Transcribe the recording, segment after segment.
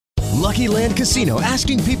Lucky Land Casino,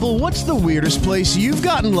 asking people, what's the weirdest place you've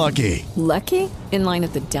gotten lucky? Lucky? In line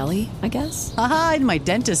at the deli, I guess? Aha, in my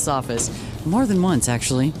dentist's office. More than once,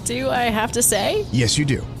 actually. Do I have to say? Yes, you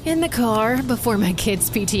do. In the car before my kids'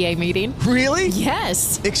 PTA meeting. Really?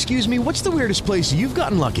 Yes. Excuse me, what's the weirdest place you've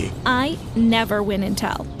gotten lucky? I never win and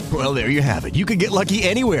tell. Well, there you have it. You can get lucky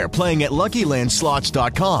anywhere, playing at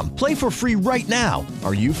LuckyLandSlots.com. Play for free right now.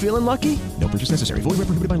 Are you feeling lucky? No purchase necessary. Void where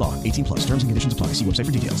prohibited by law. 18 plus. Terms and conditions apply. See website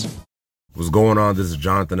for details. What's going on? This is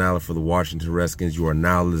Jonathan Allen for the Washington Redskins. You are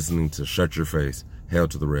now listening to Shut Your Face. Hail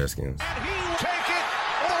to the Redskins. And he will take it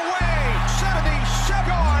away. 77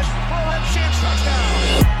 yards for a Redskins touchdown.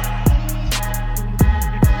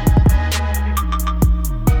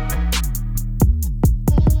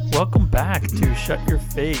 Welcome back to Shut Your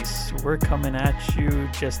Face. We're coming at you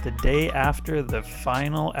just the day after the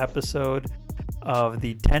final episode of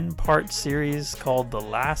the 10-part series called The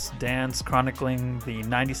Last Dance, chronicling the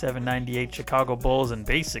 97-98 Chicago Bulls, and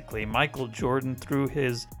basically Michael Jordan through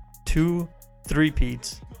his 2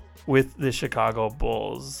 three-peats with the Chicago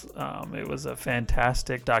Bulls. It was a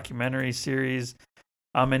fantastic documentary series,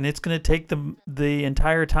 and it's going to take the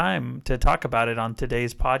entire time to talk about it on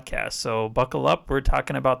today's podcast. So buckle up. We're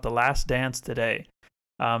talking about The Last Dance today.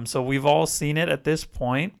 So we've all seen it at this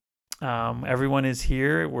point. Everyone is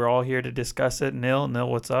here. We're all here to discuss it. Nil,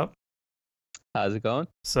 what's up? How's it going?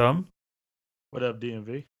 What up,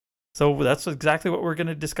 DMV? So that's exactly what we're going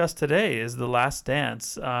to discuss today is The Last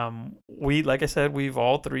Dance. Like I said, we've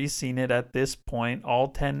all 3 seen it at this point, all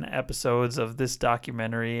 10 episodes of this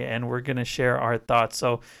documentary, and we're going to share our thoughts.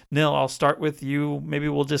 So Nil, I'll start with you. Maybe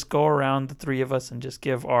we'll just go around, the 3 of us, and just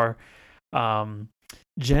give our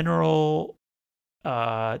general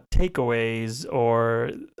takeaways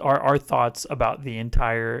or our thoughts about the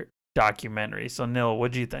entire documentary. So Nil,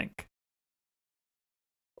 what do you think?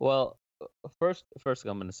 Well, first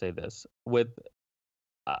I'm going to say this with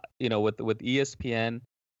ESPN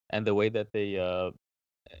and the way that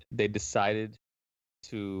they decided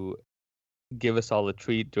to give us all a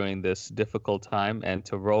treat during this difficult time and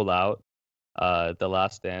to roll out The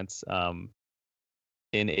Last Dance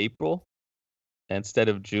in April instead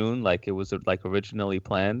of June, like it was like originally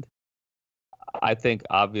planned. I think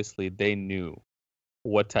obviously they knew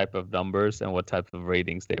what type of numbers and what type of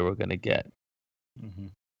ratings they were going to get. Mm-hmm.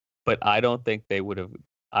 But I don't think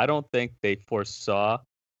they foresaw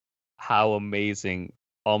how amazing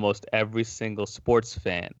almost every single sports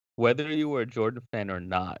fan, whether you were a Jordan fan or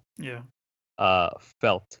not,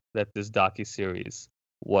 felt that this docuseries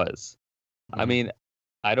was. Mm-hmm. I mean,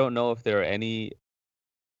 I don't know if there are any.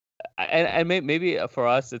 And maybe for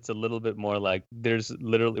us, it's a little bit more like there's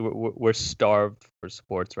literally we're starved for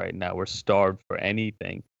sports right now. We're starved for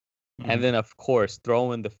anything. Mm-hmm. And then, of course,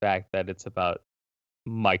 throw in the fact that it's about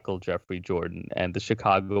Michael Jeffrey Jordan and the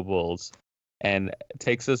Chicago Bulls, and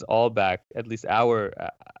takes us all back, at least our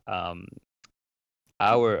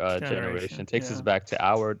generation, takes us back to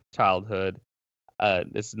our childhood.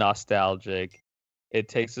 It's nostalgic. It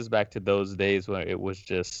takes us back to those days when it was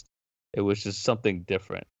just something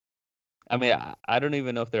different. I mean, I don't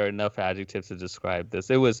even know if there are enough adjectives to describe this.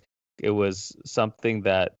 It was something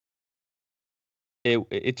that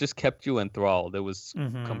it just kept you enthralled. It was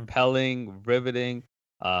compelling, riveting,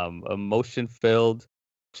 emotion filled,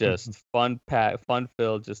 just fun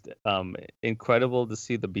filled, just incredible to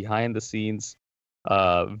see the behind the scenes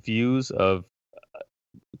views of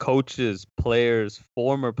coaches, players,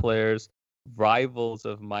 former players, rivals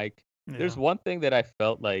of Mike. Yeah. There's one thing that I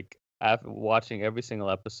felt like after watching every single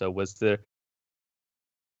episode was of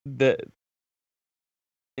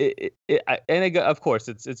course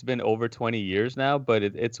it's been over 20 years now, but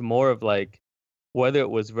it's more of like whether it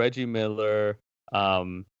was Reggie Miller,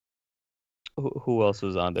 who else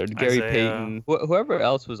was on there, Gary Payton, whoever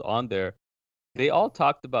else was on there, they all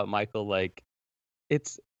talked about Michael like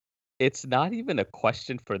it's not even a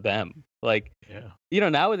question for them. Like,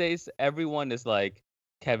 nowadays everyone is like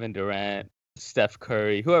Kevin Durant, Steph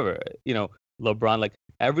Curry, whoever, LeBron, like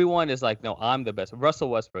everyone is like, no, I'm the best. Russell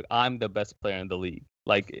Westbrook, I'm the best player in the league.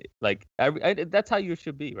 That's how you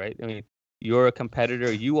should be, right? I mean, you're a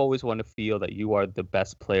competitor. You always want to feel that you are the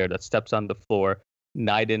best player that steps on the floor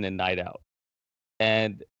night in and night out.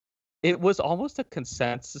 And it was almost a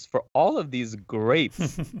consensus for all of these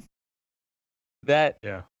greats that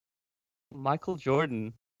Michael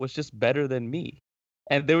Jordan was just better than me.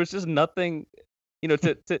 And there was just nothing,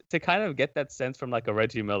 to kind of get that sense from like a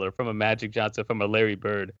Reggie Miller, from a Magic Johnson, from a Larry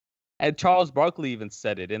Bird. And Charles Barkley even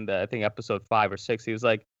said it in I think episode 5 or 6. He was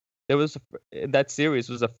like, that series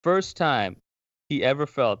was the first time he ever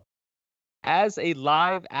felt as a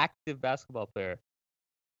live active basketball player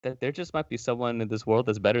that there just might be someone in this world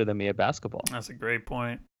that's better than me at basketball. That's a great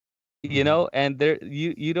point. You know, and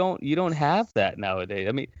you don't have that nowadays.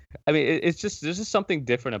 I mean, it's just there's just something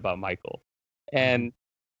different about Michael, and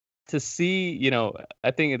to see, you know,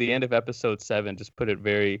 I think at the end of episode 7, just put it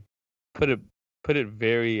very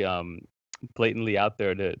blatantly out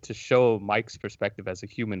there to show Mike's perspective as a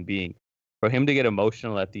human being, for him to get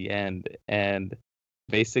emotional at the end, and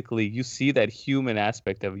basically you see that human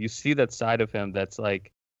aspect of it. You see that side of him that's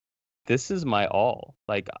like, this is my all,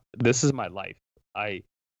 like this is my life. I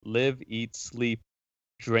live, eat, sleep,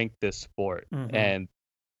 drink this sport. And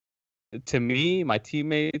to me, my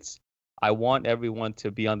teammates, I want everyone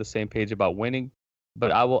to be on the same page about winning,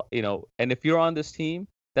 but I will, you know, and if you're on this team,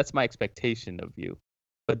 that's my expectation of you.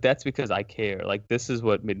 But that's because I care. Like, this is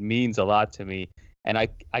what it means a lot to me. And I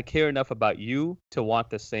care enough about you to want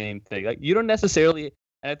the same thing. Like, you don't necessarily,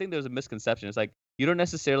 and I think there's a misconception. It's like, you don't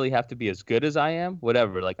necessarily have to be as good as I am,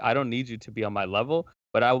 whatever. Like, I don't need you to be on my level,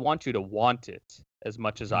 but I want you to want it as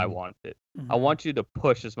much as I want it. I want you to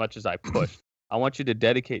push as much as I push. I want you to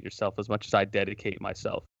dedicate yourself as much as I dedicate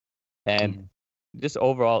myself. And just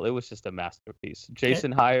overall, it was just a masterpiece.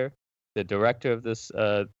 Jason Heyer, the director of this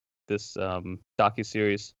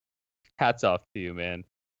docuseries, hats off to you, man.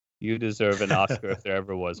 You deserve an Oscar if there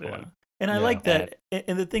ever was one. And I like that.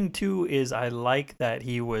 And the thing too is, I like that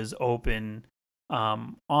he was open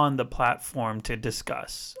on the platform to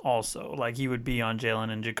discuss also. Like, he would be on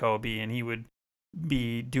Jalen and Jacoby, and he would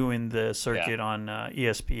be doing the circuit on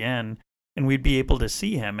ESPN, and we'd be able to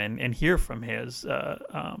see him and hear from his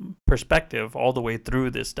perspective all the way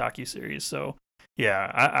through this docuseries. So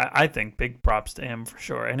yeah, I think big props to him for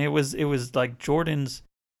sure. And it was like Jordan's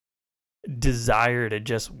desire to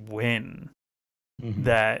just win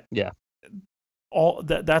that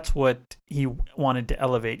that's what he wanted to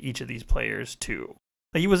elevate each of these players to.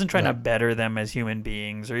 Like, he wasn't trying to better them as human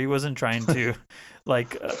beings, or he wasn't trying to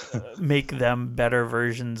make them better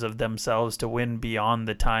versions of themselves to win beyond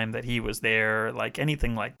the time that he was there, like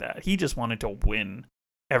anything like that. He just wanted to win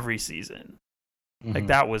every season. Like,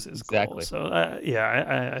 that was his goal. So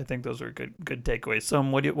I think those were good takeaways. So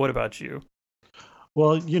what about you?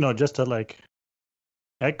 Well, you know, just to like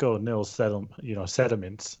echo Nil's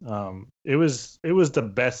sentiments, it was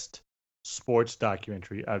the best sports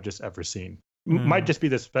documentary I've just ever seen. Might just be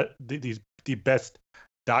the best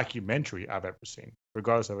documentary I've ever seen,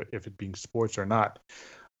 regardless of if it being sports or not.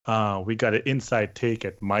 We got an inside take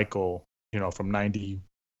at Michael, you know, from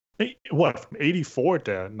 84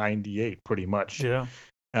 to 98, pretty much. Yeah.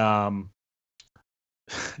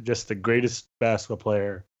 Just the greatest basketball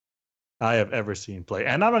player I have ever seen play,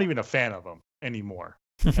 and I'm not even a fan of him anymore.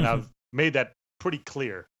 And I've made that pretty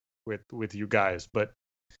clear with you guys, but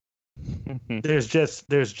there's just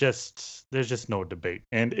no debate.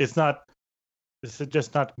 And this is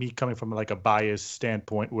just not me coming from like a biased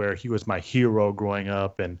standpoint where he was my hero growing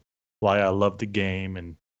up and why I love the game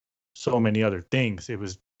and so many other things.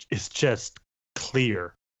 It's just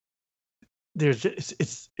clear.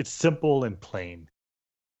 It's simple and plain.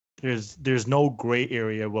 There's no gray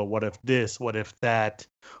area. Well, what if this? What if that?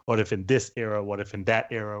 What if in this era? What if in that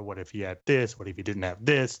era? What if he had this? What if he didn't have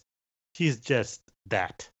this? He's just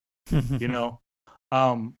that. You know,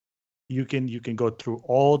 you can go through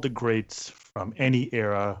all the greats from any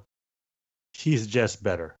era. He's just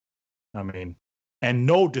better. I mean, and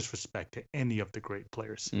no disrespect to any of the great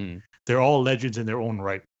players. They're all legends in their own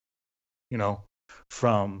right. You know,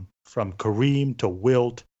 from Kareem to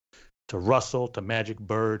Wilt to Russell to Magic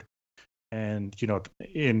Bird, and you know,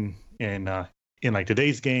 in like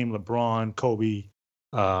today's game, LeBron, Kobe,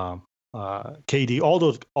 KD, all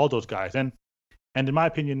those guys, and in my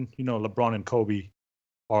opinion, you know, LeBron and Kobe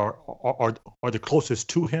are the closest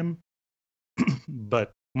to him,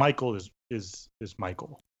 but Michael is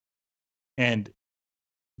Michael, and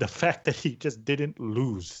the fact that he just didn't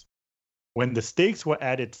lose when the stakes were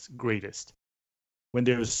at its greatest, when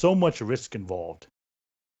there was so much risk involved,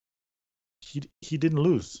 he didn't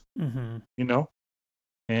lose, you know,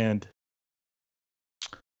 and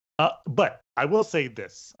but I will say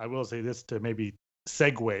this to maybe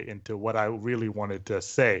segue into what I really wanted to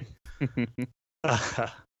say.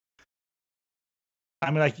 I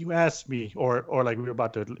mean, like, you asked me, or like we were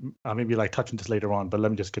about to maybe like touch on this later on, but let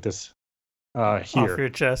me just get this here off your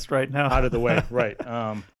chest right now, out of the way. Right.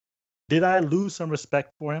 Did I lose some respect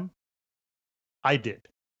for him? I did.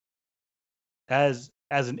 As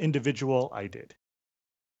an individual, I did.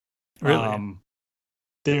 Really?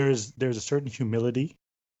 There's a certain humility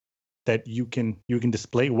that you can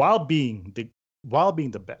display while being the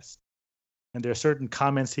best. And there are certain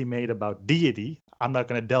comments he made about deity. I'm not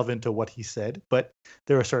going to delve into what he said, but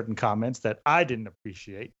there are certain comments that I didn't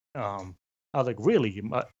appreciate. I was like, really?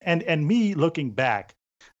 And me looking back,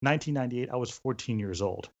 1998, I was 14 years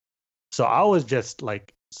old. So I was just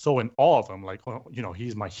like so in awe of him. Like, well,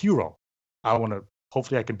 he's my hero.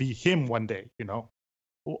 Hopefully I can be him one day,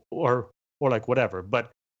 or like whatever.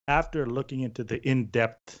 But after looking into the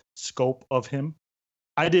in-depth scope of him,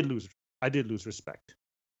 I did lose respect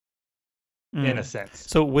in a sense.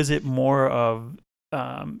 So was it more of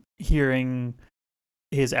hearing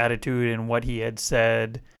his attitude and what he had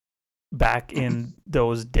said back in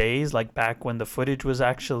those days, like back when the footage was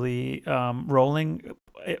actually rolling,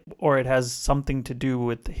 or it has something to do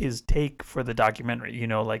with his take for the documentary?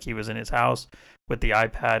 Like he was in his house with the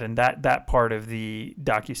iPad and that part of the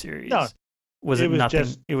docuseries. No, was it nothing?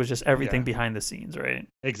 It was just everything behind the scenes, right?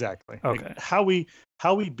 Exactly. Okay. Like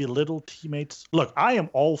how we belittle teammates. Look, I am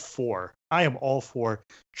all for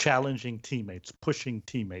challenging teammates, pushing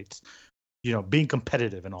teammates, being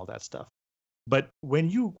competitive and all that stuff. But when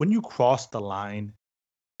you cross the line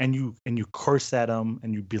and you curse at them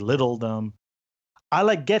and you belittle them,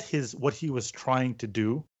 I get what he was trying to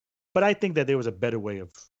do, but I think that there was a better way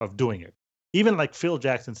of doing it. Even like Phil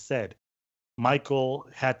Jackson said, Michael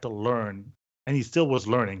had to learn, and he still was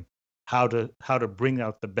learning how to bring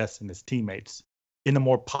out the best in his teammates in a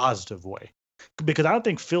more positive way. Because I don't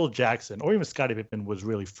think Phil Jackson or even Scottie Pippen was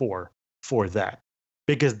really for that,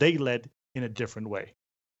 because they led in a different way.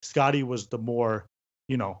 Scottie was the more,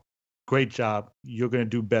 great job, you're going to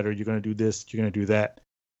do better, you're going to do this, you're going to do that.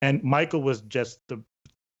 And Michael was just the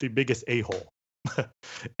biggest a-hole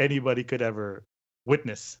anybody could ever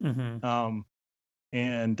witness. Mm-hmm.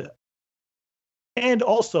 And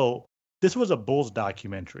also, this was a Bulls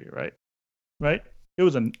documentary, right? Right? It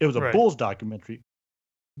was a right. Bulls documentary,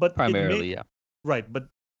 but primarily, yeah. Right, but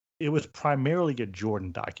it was primarily a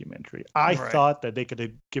Jordan documentary. I thought that they could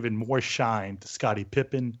have given more shine to Scottie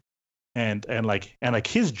Pippen and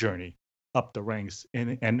his journey up the ranks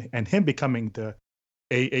and him becoming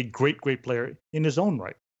a great player in his own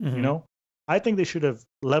right. Mm-hmm. I think they should have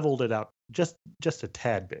leveled it out just a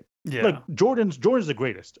tad bit. Yeah. Look, Jordan's the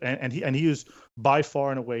greatest, and he is by far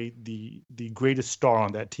and away the greatest star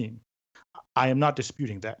on that team. I am not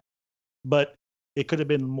disputing that, but it could have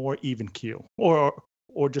been more even keel, or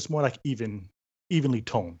just more like evenly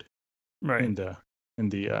toned, right, in the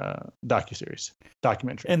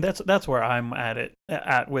documentary. And that's where I'm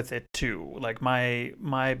at with it too. Like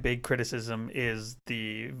my big criticism is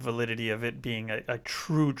the validity of it being a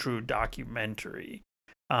true documentary,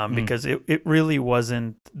 because it really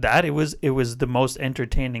wasn't that. It was the most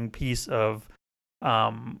entertaining piece of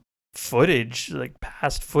footage, like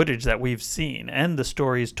past footage that we've seen, and the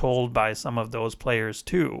stories told by some of those players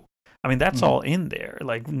too. I mean, that's all in there.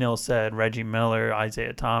 Like Nil said, Reggie Miller,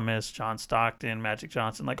 Isaiah Thomas, John Stockton, Magic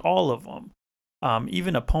Johnson, like all of them.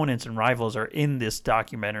 Even opponents and rivals are in this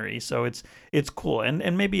documentary, so it's cool.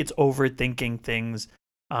 And maybe it's overthinking things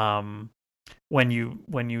when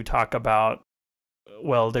you talk about,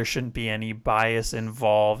 well, there shouldn't be any bias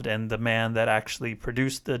involved, and the man that actually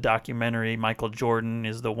produced the documentary, Michael Jordan,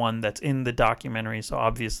 is the one that's in the documentary, so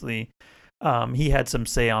obviously he had some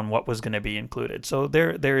say on what was going to be included. So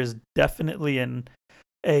there is definitely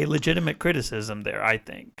a legitimate criticism there, I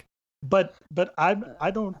think. But I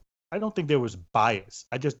don't think there was bias.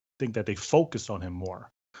 I just think that they focused on him more.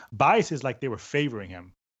 Bias is like they were favoring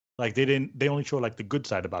him. Like they only show like the good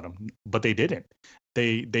side about him, but they didn't.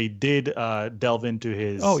 They did delve into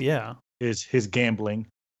his his gambling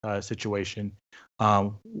situation,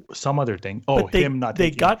 some other thing. Him not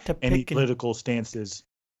taking any political stances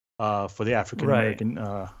for the African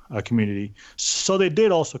American community. So they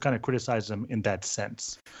did also kind of criticize him in that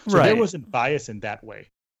sense. So there wasn't bias in that way.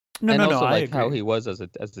 No, like how he was as a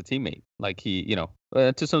teammate. Like he,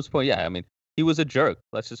 to some point, yeah. I mean, he was a jerk.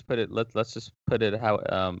 Let's just put it. Let's just put it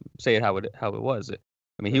how say it how it was.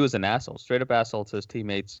 I mean, he was an asshole, straight up asshole to his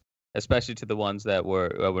teammates, especially to the ones that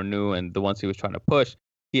were new and the ones he was trying to push.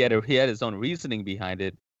 He had his own reasoning behind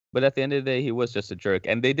it, but at the end of the day, he was just a jerk.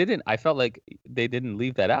 And I felt like they didn't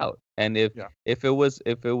leave that out. And if it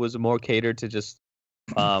was more catered to just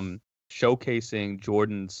showcasing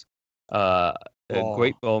Jordan's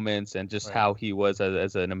great moments and just how he was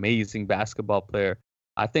as an amazing basketball player,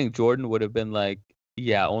 I think Jordan would have been like,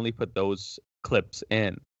 yeah, only put those clips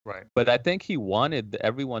in. Right. But I think he wanted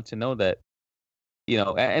everyone to know that,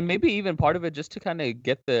 and maybe even part of it just to kind of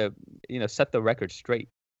get set the record straight.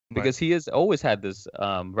 Because he has always had this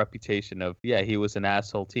reputation of, he was an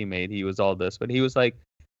asshole teammate. He was all this. But he was like,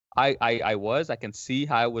 I can see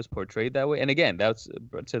how I was portrayed that way. And again, that's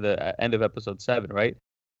to the end of episode 7, right?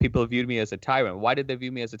 people viewed me as a tyrant. Why did they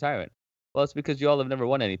view me as a tyrant? Well, it's because you all have never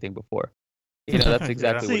won anything before. That's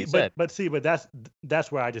exactly what he said. But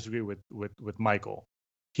that's where I disagree with Michael.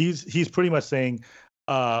 He's pretty much saying,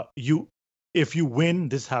 if you win,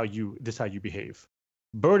 this is how you behave.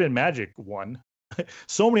 Bird and Magic won.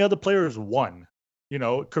 So many other players won.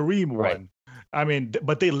 Kareem won. Right. I mean,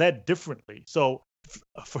 but they led differently. So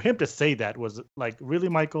for him to say that was like, really,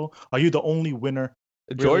 Michael? Are you the only winner?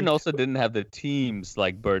 Jordan also didn't have the teams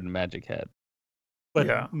like Bird and Magic had.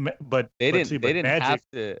 But they didn't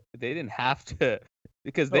have to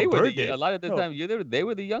because they were a lot of the time they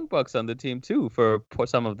were the young bucks on the team too for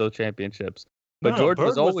some of those championships. But Jordan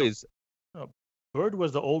was always Bird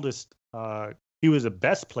was the oldest. He was the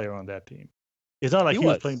best player on that team. It's not like he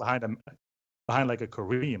was playing behind like a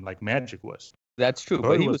Kareem, like Magic was. That's true,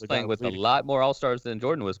 but he was playing with a lot more All-Stars than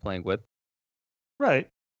Jordan was playing with. Right.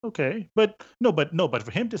 Okay. But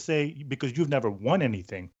for him to say, because you've never won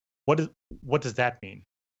anything, what does that mean?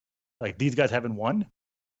 Like, these guys haven't won?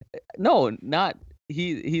 No, not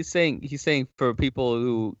he's saying for people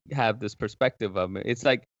who have this perspective of it, it's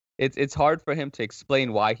like it's hard for him to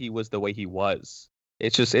explain why he was the way he was.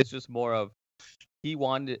 It's just more of he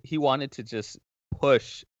wanted to just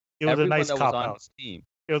push everyone that was on his team.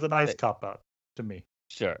 It was a nice cop out to me.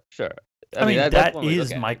 Sure. I mean, that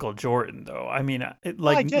is Michael Jordan, though. I mean,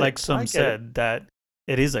 like some said, that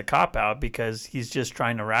it is a cop out because he's just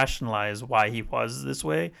trying to rationalize why he was this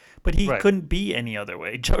way, but he couldn't be any other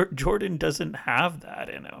way. Jordan doesn't have that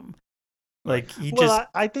in him. Like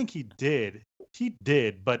I think he did. He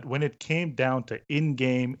did, but when it came down to in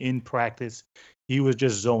game, in practice, he was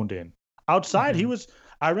just zoned in. Outside, he was.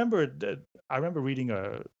 I remember reading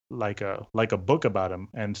a book about him,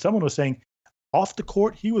 and someone was saying, off the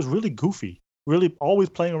court, he was really goofy, really always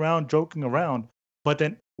playing around, joking around. But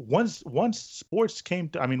then once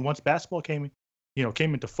basketball came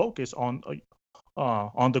into focus on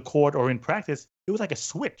the court or in practice, it was like a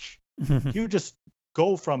switch. He would just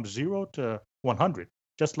go from 0 to 100,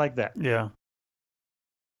 just like that. Yeah.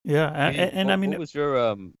 And I mean, what was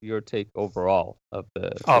your take overall of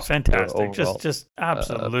the? Oh, fantastic! Just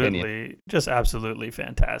absolutely, absolutely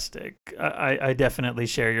fantastic. I definitely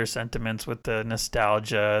share your sentiments with the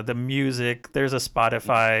nostalgia, the music. There's a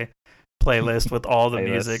Spotify playlist with all the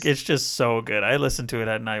music. It's just so good. I listen to it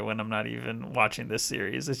at night when I'm not even watching this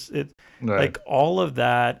series. It's like all of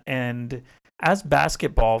that. And as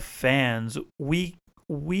basketball fans, we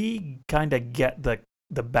kind of get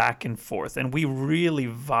the back and forth, and we really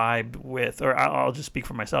vibed with, or I'll just speak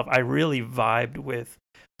for myself, I really vibed with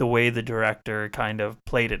the way the director kind of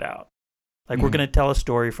played it out. Like, we're going to tell a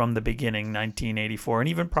story from the beginning, 1984, and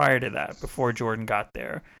even prior to that, before Jordan got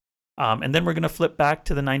there. And then we're going to flip back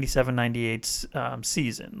to the 97-98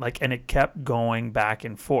 season. Like, and it kept going back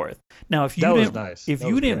and forth. Now, if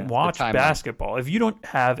you didn't watch basketball, if you don't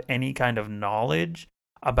have any kind of knowledge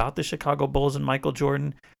about the Chicago Bulls and Michael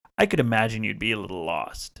Jordan, I could imagine you'd be a little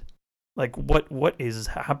lost. Like, what is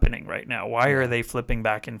happening right now? Why are they flipping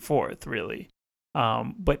back and forth, really?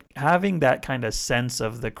 But having that kind of sense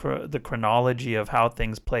of the chronology of how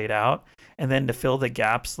things played out, and then to fill the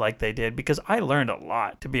gaps like they did, because I learned a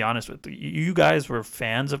lot, to be honest with you. You guys were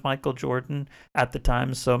fans of Michael Jordan at the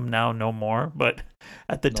time, some now no more, but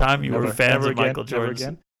at the time you were fans of Michael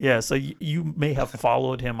Jordan. Yeah, so you may have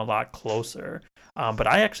followed him a lot closer. But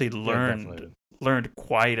I actually learned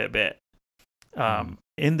quite a bit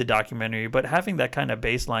in the documentary, but having that kind of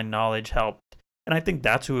baseline knowledge helped. And I think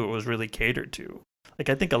that's who it was really catered to. Like,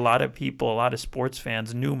 I think a lot of sports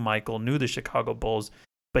fans knew Michael, knew the Chicago Bulls,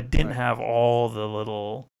 but didn't have all the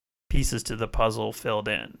little pieces to the puzzle filled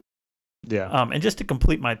in. Yeah. And just to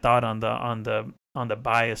complete my thought on the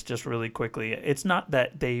bias, just really quickly, it's not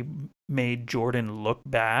that they made Jordan look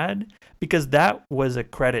bad, because that was a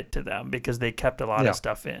credit to them because they kept a lot of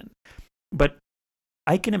stuff in. But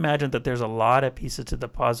I can imagine that there's a lot of pieces to the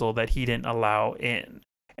puzzle that he didn't allow in.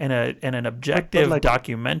 And an objective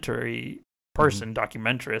documentary person,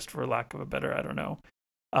 documentarist, for lack of a better, I don't know.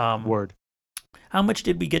 Word. How much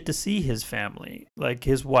did we get to see his family, like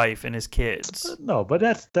his wife and his kids? No, but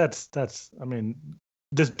that's. I mean,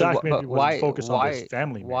 this documentary was focused on his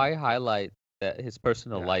family. Why highlight that his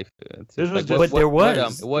personal life? This was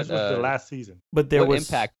the last season. But what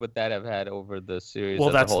impact would that have had over the series? Well,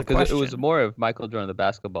 that's the question. Because it was more of Michael Jordan, the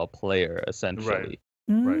basketball player, essentially. Right.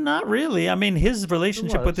 Not really. I mean, his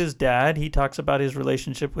relationship with his dad, he talks about his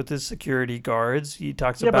relationship with his security guards. He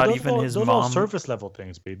talks about even his mom. Those are surface level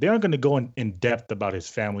things, B. They aren't going to go in depth about his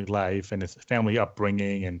family life and his family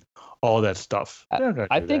upbringing and all that stuff.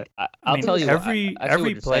 I'll tell you, every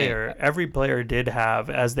player did have,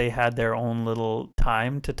 as they had their own little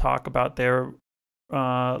time to talk about their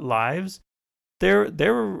lives, their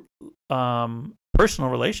personal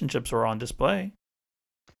relationships were on display.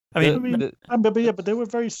 But they were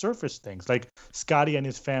very surface things, like Scotty and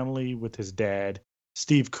his family with his dad,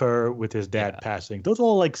 Steve Kerr with his dad passing. Those are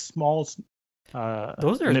all like small.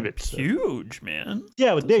 Those are nibbits. Huge, man.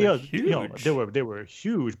 Yeah, but they were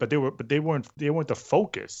huge, but they weren't the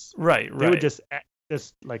focus. Right. They were just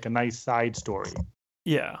like a nice side story.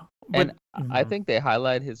 Yeah, and I think they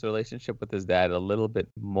highlight his relationship with his dad a little bit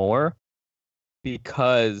more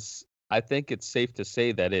because I think it's safe to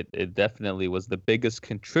say that it definitely was the biggest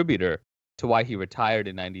contributor to why he retired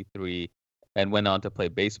in '93 and went on to play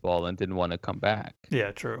baseball and didn't want to come back.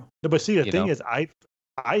 Yeah, true. No, but see, the thing is, I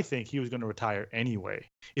think he was going to retire anyway.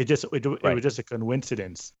 It was just a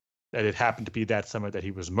coincidence that it happened to be that summer that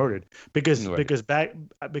he was murdered. Because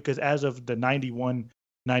as of the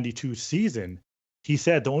 91-92 season, he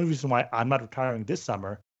said the only reason why I'm not retiring this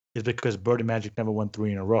summer is because Bird and Magic never won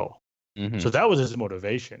 3 in a row. Mm-hmm. So that was his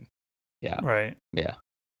motivation. Yeah. Right. Yeah.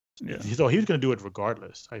 So he was going to do it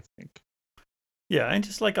regardless, I think. Yeah, and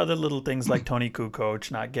just like other little things like Tony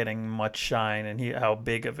Kukoc not getting much shine and how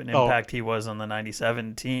big of an impact he was on the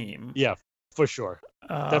 97 team. Yeah, for sure.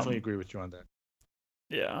 Definitely agree with you on that.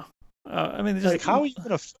 Yeah. I mean, like how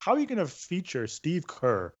are you gonna feature Steve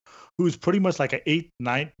Kerr, who's pretty much like an 8th,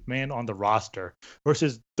 9th man on the roster,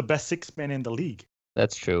 versus the best 6th man in the league?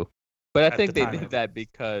 That's true, but I think they did that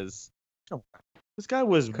because this guy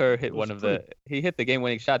was Kerr hit he hit the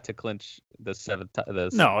game-winning shot to clinch the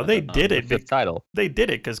 7th. No, they did it. 5th title. They did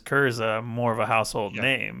it because Kerr's more of a household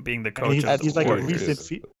name, being the coach. He's like a recent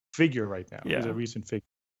figure right now. Yeah. He's a recent figure.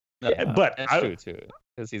 But that's true too,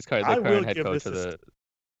 because he's the current head coach of the.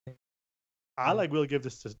 Will give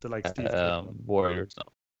this to like Steve Kerr. Warriors.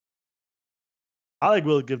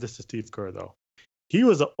 Will give this to Steve Kerr though. He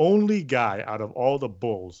was the only guy out of all the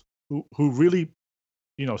Bulls who really,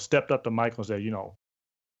 stepped up to Michael and said,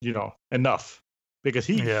 enough, because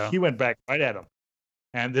he went back right at him.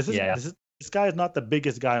 And this guy is not the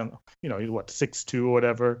biggest guy on, he's 6'2" or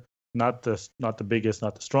whatever, not the biggest,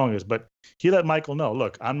 not the strongest, but he let Michael know,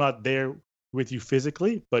 look, I'm not there with you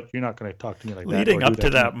physically, but you're not going to talk to me like that. Leading up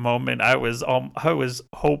to that moment, I was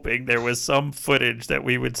hoping there was some footage that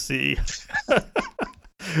we would see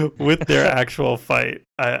with their actual fight.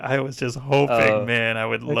 I was just hoping, man, I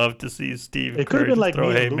would love to see Steve Kerr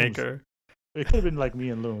throw a haymaker. It could have been like me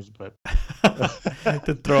and Looms, but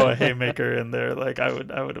to throw a haymaker in there, like I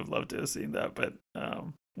would have loved to have seen that, but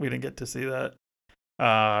we didn't get to see that.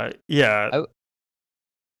 No,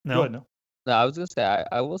 I was gonna say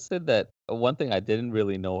I will say that one thing I didn't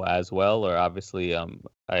really know as well, or obviously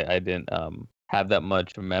I didn't have that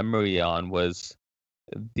much memory on, was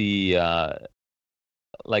the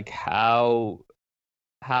like how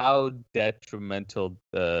detrimental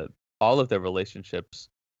all of their relationships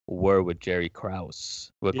were with Jerry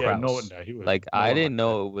Krause. I didn't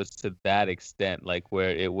know it was to that extent, like where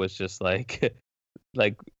it was just like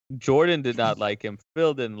like Jordan did not like him,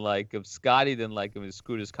 Phil didn't like him, Scotty didn't like him, he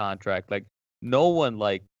screwed his contract. Like no one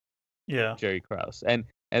liked Jerry Krause. And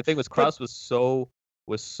the thing was, Krause was so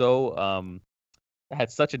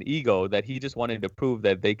had such an ego that he just wanted to prove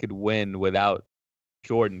that they could win without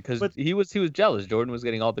Jordan, because he was jealous. Jordan was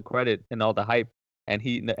getting all the credit and all the hype, and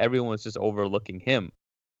everyone was just overlooking him.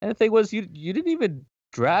 And the thing was, you didn't even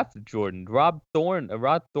draft Jordan. Rod Thorne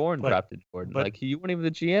drafted Jordan. You weren't even the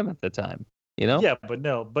GM at the time. Yeah,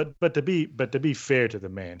 but to be fair to the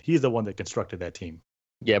man, he's the one that constructed that team.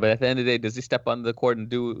 Yeah, but at the end of the day, does he step on the court and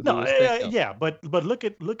do his thing? Yeah, but look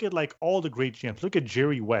at like all the great GMs. Look at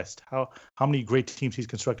Jerry West. How many great teams he's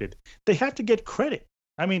constructed. They have to get credit.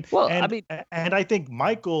 I mean, and I think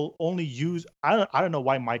Michael only used. I don't know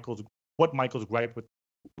why Michael's gripe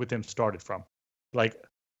with him started from. Like,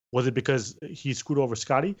 was it because he screwed over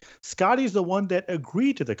Scotty? Scotty's the one that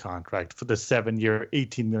agreed to the contract for the 7-year,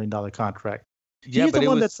 $18 million contract. He's the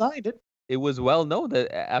one that signed it. It was well known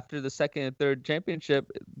that after the second and third championship,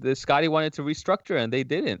 the Scotty wanted to restructure, and they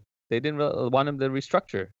didn't. They didn't want him to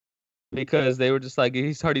restructure because they were just like,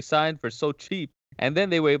 he's already signed for so cheap. And then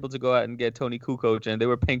they were able to go out and get Tony Kukoc, and they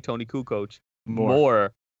were paying Tony Kukoc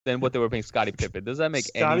more than what they were paying Scottie Pippen. Does that make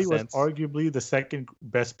any sense? Scotty was arguably the second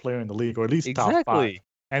best player in the league, or at least top 5.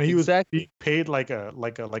 And he was being paid like a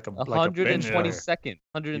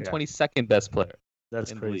 122nd best player.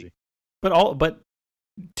 That's crazy. But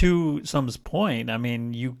to Sum's point, I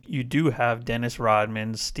mean, you do have Dennis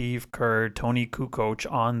Rodman, Steve Kerr, Tony Kukoc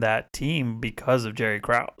on that team because of Jerry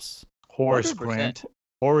Krause. Horace Grant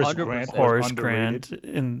in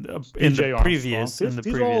the previous,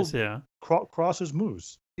 Krause's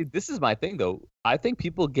moves. This is my thing, though. I think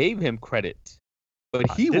people gave him credit,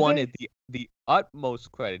 but he wanted the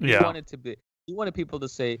utmost credit. Yeah. He wanted people to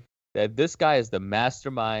say that this guy is the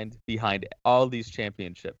mastermind behind all these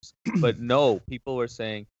championships. But no, people were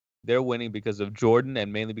saying they're winning because of Jordan,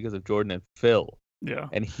 and mainly because of Jordan and Phil. Yeah.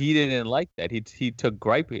 And he didn't like that. He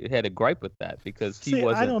had a gripe with that because he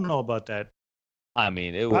wasn't. I don't know about that. I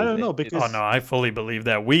mean, I don't know because I fully believe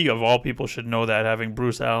that. We of all people should know that, having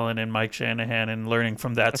Bruce Allen and Mike Shanahan and learning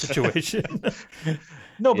from that situation.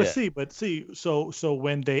 No, but see, so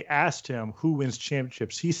when they asked him who wins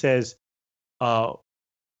championships, he says, the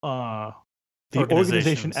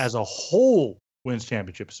organization as a whole wins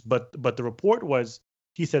championships. But the report was,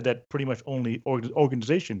 he said that pretty much only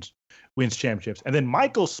organizations wins championships. And then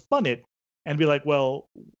Michael spun it and be like, well,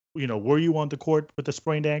 were you on the court with a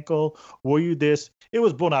sprained ankle? Were you this? It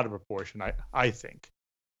was blown out of proportion. I think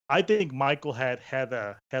Michael had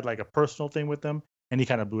like a personal thing with them, and he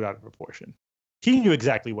kind of blew it out of proportion. He knew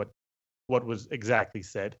exactly what was exactly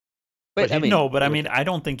said. But I mean, I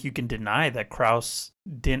don't think you can deny that Krause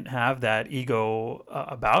didn't have that ego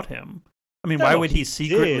about him. I mean, why would he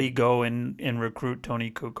secretly go and recruit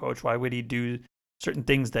Tony Kukoc? Why would he do certain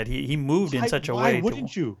things that he moved in such a way? Why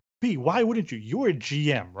wouldn't you? Why wouldn't you? You're a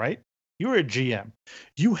GM, right? You're a GM.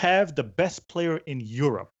 You have the best player in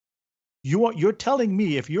Europe. You're telling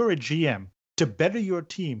me, if you're a GM, to better your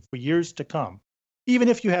team for years to come, even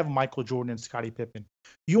if you have Michael Jordan and Scottie Pippen,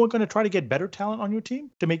 you are going to try to get better talent on your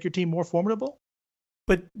team to make your team more formidable?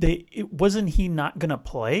 But wasn't he not going to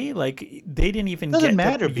play? Like, they didn't even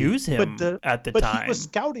use him at the time. But he was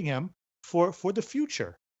scouting him for the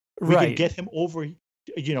future. Right. We can get him over.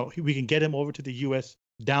 We can get him over to the U.S.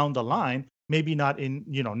 down the line. Maybe not in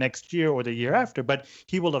next year or the year after, but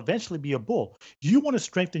he will eventually be a Bull. You want to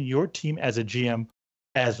strengthen your team as a GM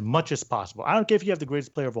as much as possible. I don't care if you have the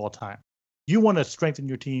greatest player of all time. You want to strengthen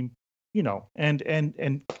your team, and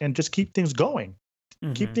just keep things going,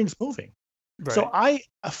 keep things moving. Right. So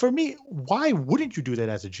for me, why wouldn't you do that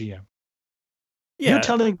as a GM? Yeah. You're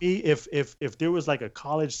telling me if there was like a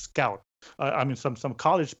college scout, some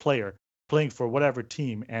college player playing for whatever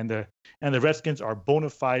team, and the Redskins are bona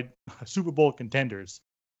fide Super Bowl contenders,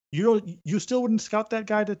 you still wouldn't scout that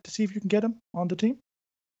guy to see if you can get him on the team?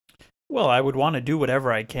 Well, I would want to do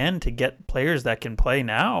whatever I can to get players that can play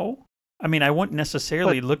now. I mean, I wouldn't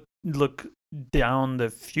necessarily look down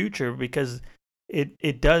the future, because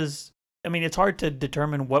it does. I mean, it's hard to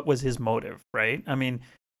determine what was his motive, right? I mean,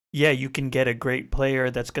 yeah, you can get a great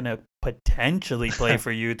player that's going to potentially play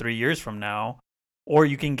for you 3 years from now, or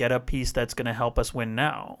you can get a piece that's going to help us win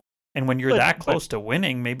now. And when you're that close to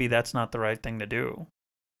winning, maybe that's not the right thing to do.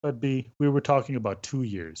 But we were talking about 2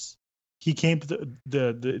 years. He came to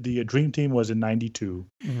the Dream Team was in 92.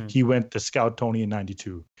 Mm-hmm. He went to scout Tony in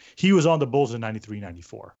 92. He was on the Bulls in 93,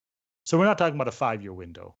 94. So we're not talking about a 5-year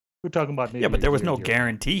window. We're talking about maybe but there was no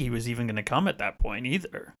guarantee he was even going to come at that point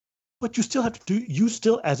either. But you still have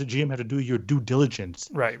to as a GM have to do your due diligence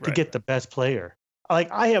to get the best player.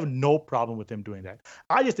 Like, I have no problem with him doing that.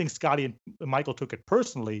 I just think Scottie and Michael took it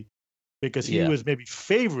personally because he was maybe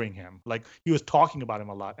favoring him. Like, he was talking about him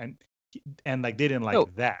a lot, and like they didn't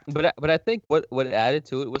like that. But I think what added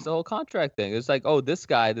to it was the whole contract thing. It's like, this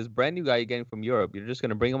guy, this brand new guy you're getting from Europe, you're just going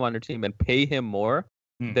to bring him on your team and pay him more.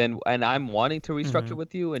 And I'm wanting to restructure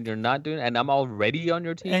with you, and you're not doing it, and I'm already on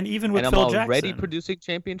your team, and even with and Phil I'm already Jackson producing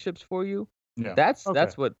championships for you. Yeah. That's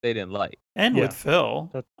what they didn't like. And with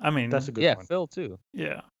Phil, that's a good one. Phil too.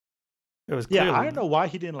 Yeah, it was. Yeah, I don't know why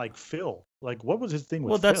he didn't like Phil. Like, what was his thing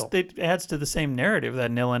with Phil? It adds to the same narrative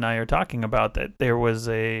that Nil and I are talking about, that there was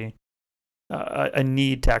a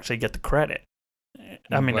need to actually get the credit.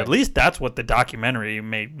 I mean, at least that's what the documentary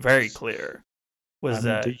made very clear.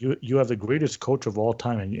 That you have the greatest coach of all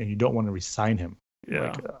time, and you don't want to resign him?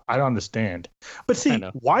 Yeah, I don't understand. But see,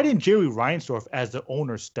 why didn't Jerry Reinsdorf as the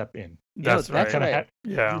owner step in? That's right.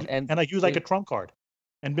 And like use like a trump card,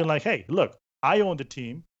 and be like, hey, look, I own the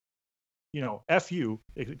team. F you.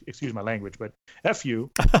 Excuse my language, but F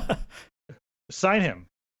you. Sign him.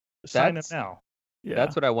 Sign him now. Yeah.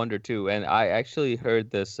 That's what I wonder too. And I actually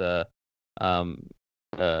heard this. I think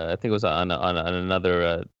it was on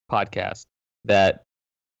another podcast, that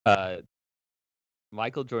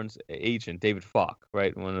Michael Jordan's agent, David Falk,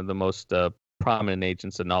 right, one of the most prominent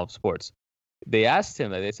agents in all of sports, they asked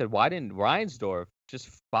him, they said, why didn't Reinsdorf just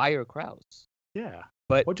fire Krause? Yeah,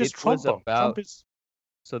 but or just Trump him.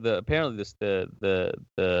 So apparently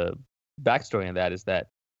the backstory on that is that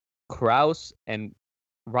Krause and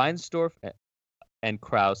Reinsdorf and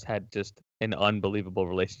Krause had just an unbelievable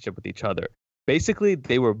relationship with each other. Basically,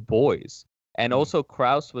 they were boys. And also,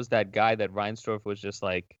 Krause was that guy that Reinsdorf was just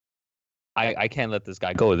like, I can't let this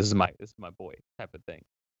guy go. This is my boy type of thing.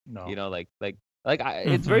 No, like Like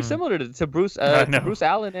it's very similar to Bruce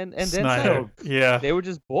Allen and Dan Snyder. Yeah, they were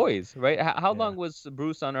just boys, right? How long was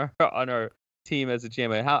Bruce on our team as a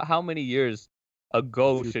GM? How many years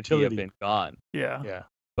ago should he have been gone? Yeah.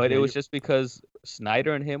 But it was just because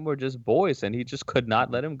Snyder and him were just boys, and he just could not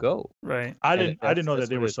let him go. Right. I didn't know that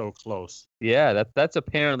they were so close. Yeah, that's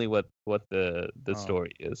apparently what the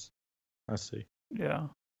story is. I see. Yeah.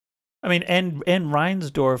 I mean, and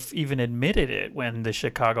Reinsdorf even admitted it when the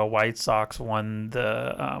Chicago White Sox won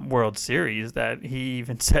the World Series, that he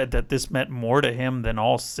even said that this meant more to him than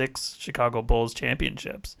all 6 Chicago Bulls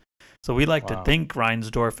championships. So we like to think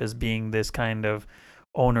Reinsdorf as being this kind of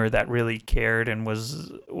owner that really cared and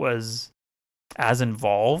was as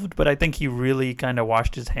involved, but I think he really kind of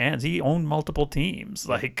washed his hands. He owned multiple teams.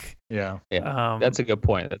 Like, that's a good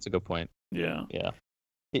point. Yeah.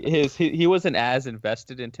 He wasn't as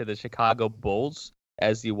invested into the Chicago Bulls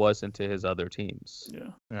as he was into his other teams.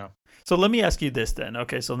 Yeah. So let me ask you this then.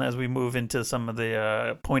 Okay, so as we move into some of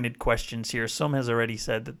the pointed questions here, Som has already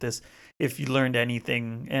said that this, if you learned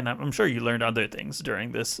anything, and I'm sure you learned other things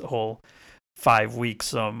during this whole 5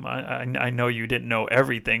 weeks. I know you didn't know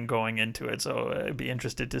everything going into it, so I'd be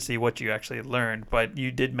interested to see what you actually learned. But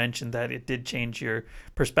you did mention that it did change your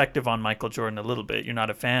perspective on Michael Jordan a little bit. You're not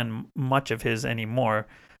a fan much of his anymore.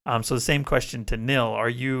 So the same question to Nil: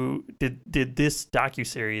 did this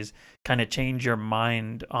docuseries kind of change your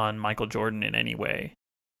mind on Michael Jordan in any way?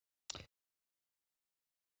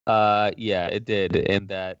 Yeah, it did. In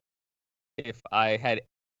that, if I had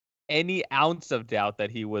any ounce of doubt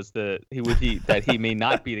that he may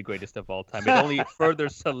not be the greatest of all time, it only further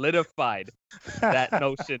solidified that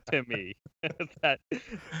notion to me. That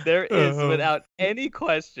there is, without any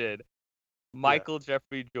question, Michael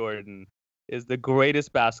Jeffrey Jordan is the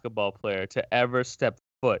greatest basketball player to ever step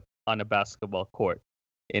foot on a basketball court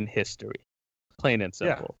in history. Plain and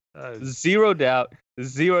simple. Zero doubt,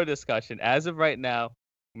 zero discussion. As of right now,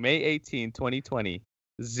 May 18, 2020,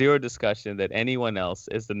 zero discussion that anyone else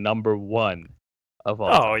is the number one of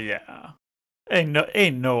all. Oh yeah,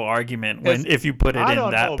 ain't no argument if you put it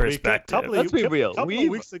in that perspective. Let's be real. A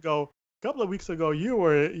couple of weeks ago, you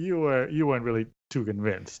weren't really too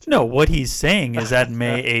convinced. No, what he's saying is that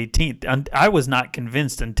May 18th, and I was not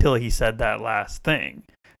convinced until he said that last thing.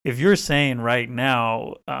 If you're saying right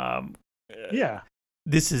now,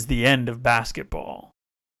 this is the end of basketball.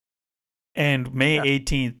 And May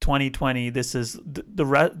 18th, 2020, this is the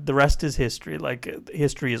rest is history. Like,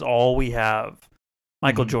 history is all we have.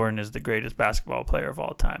 Michael Jordan is the greatest basketball player of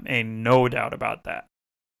all time. Ain't no doubt about that.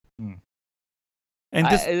 And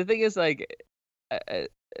the thing is, like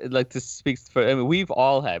this speaks for. I mean, we've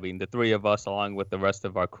all had. I mean, the three of us, along with the rest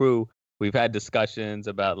of our crew, we've had discussions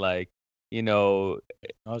about, like, is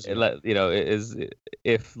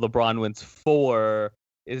if LeBron wins 4.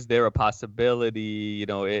 Is there a possibility?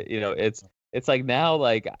 It's like now,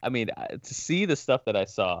 like, I mean, to see the stuff that I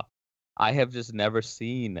saw, I have just never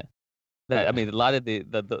seen that. I mean, a lot of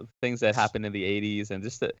the things that happened in the 80s, and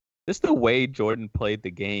just the way Jordan played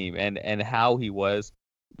the game and how he was,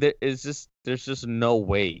 there's just no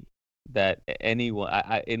way that anyone,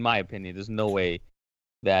 in my opinion, there's no way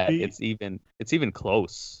that it's even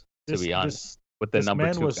close, to be honest, with the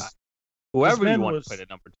number 2 guy. Whoever you want to put at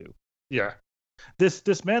number 2. Yeah.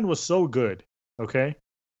 This man was so good, okay,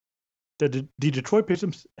 that the Detroit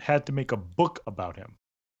Pistons had to make a book about him.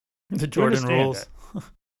 The Jordan rules.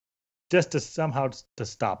 Just to somehow to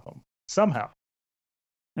stop him. Somehow.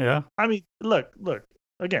 Yeah. I mean, look.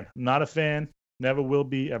 Again, I'm not a fan. Never will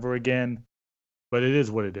be ever again. But it is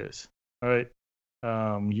what it is. All right.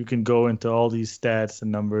 You can go into all these stats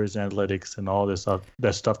and numbers, analytics, and all this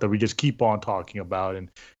stuff that we just keep on talking about, and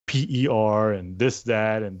PER and this,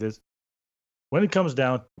 that, and this. When it comes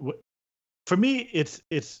down, for me, it's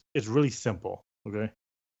really simple. Okay,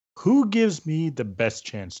 who gives me the best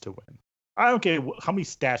chance to win? I don't care how many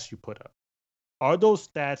stats you put up. Are those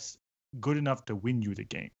stats good enough to win you the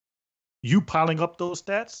game? You piling up those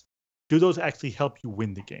stats, do those actually help you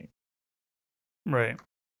win the game? Right.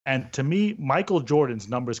 And to me, Michael Jordan's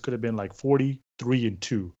numbers could have been like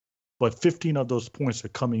 43-2, but 15 of those points are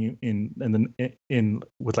coming in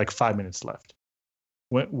with like 5 minutes left.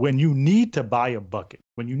 When you need to buy a bucket,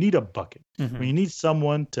 when you need a bucket, when you need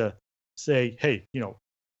someone to say, "Hey,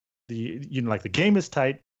 the game is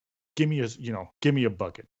tight, give me a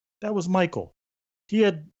bucket." That was Michael. He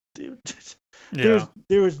had.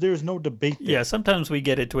 There's no debate there. Yeah, sometimes we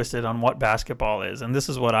get it twisted on what basketball is, and this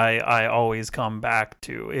is what I always come back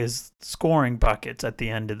to, is scoring buckets at the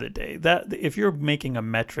end of the day. That if you're making a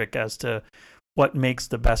metric as to what makes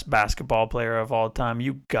the best basketball player of all time,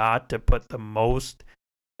 you got to put the most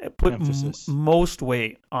put most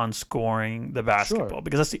weight on scoring the basketball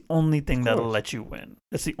because that's the only thing that'll let you win.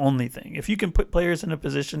 That's the only thing. If you can put players in a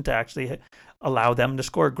position to actually allow them to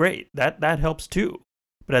score, great. That helps too.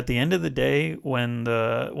 But at the end of the day, when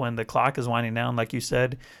the clock is winding down, like you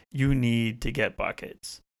said, you need to get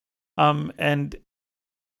buckets. And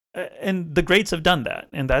the greats have done that,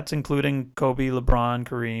 and that's including Kobe, LeBron,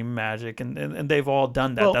 Kareem, Magic, and they've all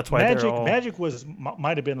done that. Well, that's why Magic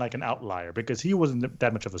might have been like an outlier because he wasn't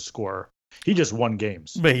that much of a scorer. He just won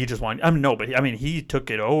games. But he just won. He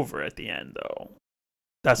took it over at the end though.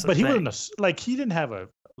 That's the thing. He wasn't he didn't have an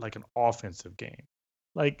offensive game.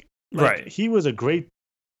 Right. He was a great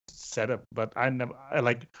setup, but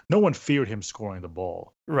no one feared him scoring the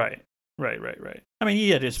ball. Right. I mean, he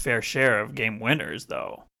had his fair share of game winners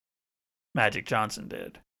though. Magic Johnson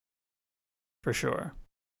did, for sure.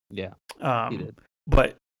 Yeah, he did.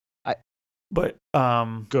 But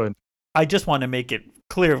good. I just want to make it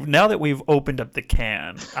clear now that we've opened up the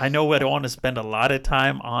can. I know I don't want to spend a lot of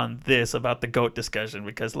time on this about the GOAT discussion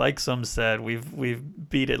because, like some said, we've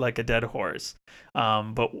beat it like a dead horse.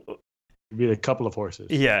 But we beat a couple of horses.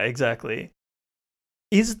 Yeah, exactly.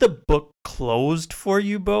 Is the book closed for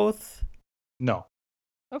you both? No,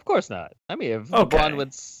 of course not. I mean, if LeBron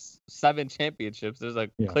wins 7 championships, there's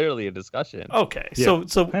clearly a discussion. Okay, so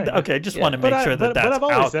okay, just want to make sure that's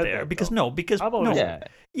out there because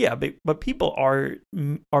but people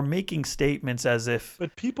are making statements as if.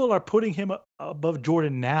 But people are putting him above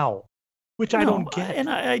Jordan now, which I don't get. And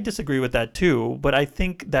I disagree with that too. But I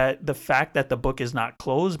think that the fact that the book is not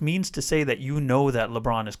closed means to say that you know that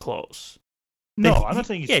LeBron is close. No, I'm not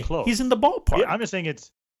saying he's close. He's in the ballpark. Yeah, I'm just saying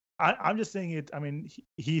it's. I'm just saying it. I mean,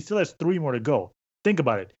 he still has 3 more to go. Think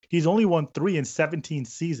about it. He's only won 3 in 17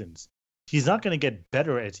 seasons. He's not going to get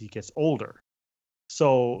better as he gets older.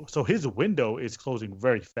 So his window is closing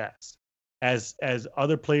very fast. As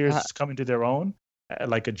other players come into their own,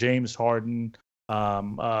 like a James Harden,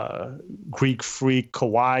 Greek Freak,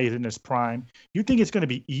 Kawhi is in his prime. You think it's going to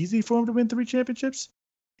be easy for him to win 3 championships?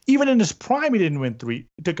 Even in his prime, he didn't win 3.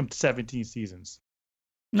 It took him 17 seasons.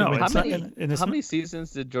 No, how many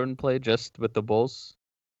seasons did Jordan play just with the Bulls?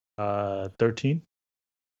 13.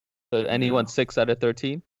 And he won 6 out of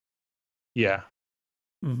 13? Yeah.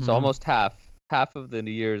 Mm-hmm. So almost half of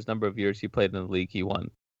the number of years he played in the league, he won.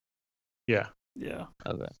 Yeah. Yeah.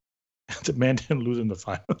 Okay. The man didn't lose in the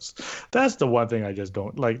finals. That's the one thing I just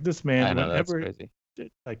don't like. This man, I know, that's crazy.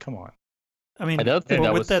 Come on. I mean, another thing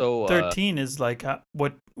that was 13 is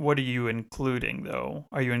what are you including though?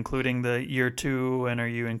 Are you including the year 2 and are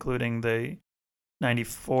you including the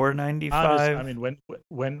 94, 95? I mean,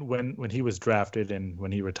 when he was drafted and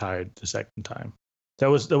when he retired the second time, that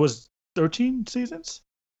was 13 seasons.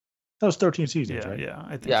 That was 13 seasons, right? Yeah,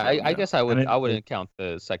 I think. Yeah, so, I guess I wouldn't count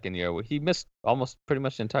the second year. He missed almost pretty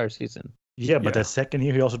much the entire season. Yeah, but that second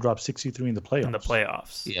year he also dropped 63 in the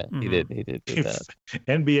playoffs. Yeah, he did. He did that.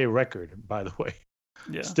 NBA record, by the way.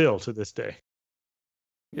 Yeah. Still to this day.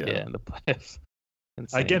 Yeah, in the playoffs.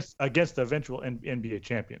 Against the eventual NBA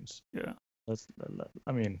champions. Yeah.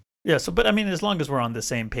 Yeah, but as long as we're on the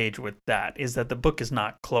same page with that, is that the book is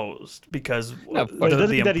not closed because it doesn't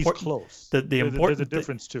mean that he's close. There's a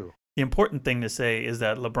difference too. The important thing to say is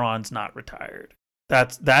that LeBron's not retired.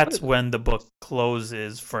 That's when the book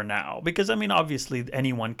closes for now. Because obviously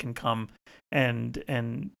anyone can come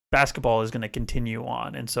and basketball is going to continue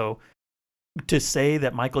on. And so to say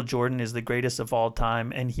that Michael Jordan is the greatest of all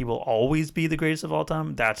time and he will always be the greatest of all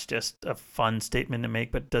time, that's just a fun statement to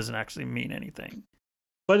make, but doesn't actually mean anything.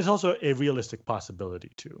 But it's also a realistic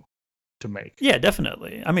possibility to make. Yeah,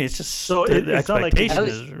 definitely. It's just the expectation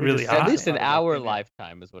is really high. At least in our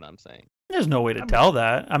lifetime is what I'm saying. There's no way to tell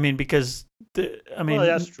that. Because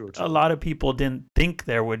that's true. A lot of people didn't think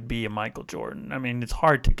there would be a Michael Jordan. It's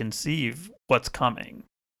hard to conceive what's coming.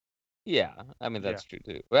 Yeah, that's true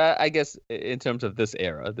too. Well, I guess in terms of this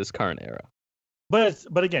current era.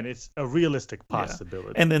 But again, it's a realistic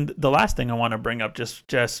possibility. Yeah. And then the last thing I want to bring up, just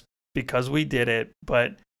because we did it,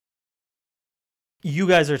 but you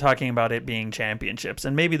guys are talking about it being championships,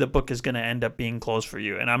 and maybe the book is going to end up being closed for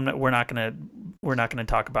you. And we're not going to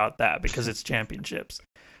talk about that because it's championships.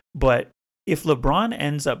 But if LeBron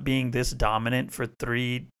ends up being this dominant for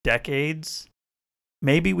 3 decades,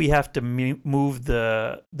 maybe we have to move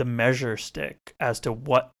the measure stick as to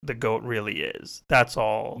what the GOAT really is. That's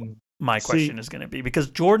all my question is going to be. Because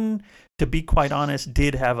Jordan, to be quite honest,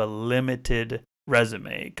 did have a limited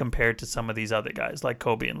resume compared to some of these other guys like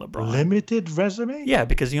Kobe and LeBron. Limited resume? Yeah,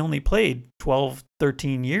 because he only played 12,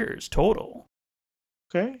 13 years total.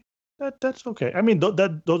 Okay. That's okay.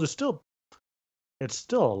 Those are still, it's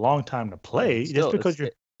still a long time to play. Just because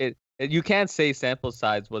You can't say sample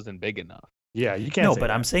size wasn't big enough. Yeah, you can't. No, say but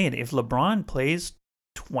that. I'm saying if LeBron plays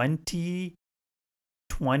 22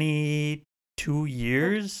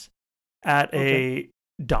 years at a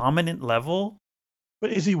dominant level.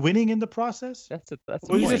 But is he winning in the process? That's the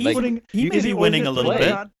point. He may be winning a little bit.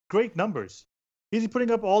 Not great numbers. Is he putting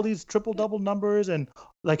up all these triple-double numbers and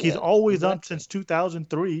he's always done since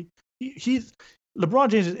 2003? He's LeBron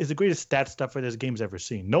James is the greatest stat stuffer this game's ever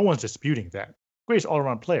seen. No one's disputing that. Greatest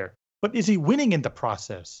all-around player. But is he winning in the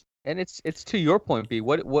process? And it's to your point, B.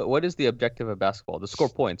 What is the objective of basketball? To score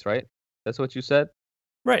points, right? That's what you said?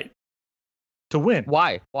 Right. To win.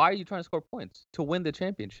 Why? Why are you trying to score points? To win the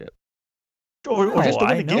championship. Or just to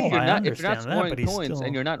win the game. If you're not scoring points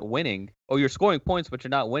and you're not winning, or you're scoring points but you're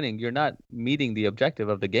not winning, you're not meeting the objective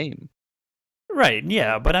of the game. Right,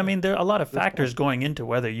 yeah, but I mean, there are a lot of factors going into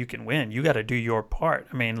whether you can win. You got to do your part.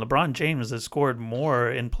 I mean, LeBron James has scored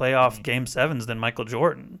more in playoff Game 7s than Michael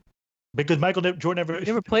Jordan. Because Michael Jordan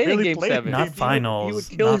never played in Game 7. Not finals. He would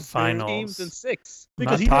kill his teams in 6. I'm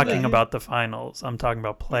not talking about the finals. I'm talking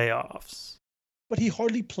about playoffs. But he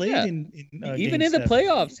hardly played in even Game in the 7.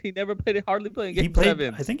 playoffs. He never hardly played in Game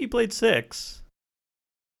 7. I think he played 6.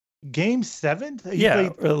 Game 7?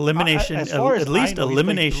 Elimination. At least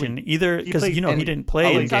elimination. Either because he didn't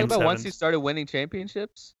play in Game 7. Are you talking about once he started winning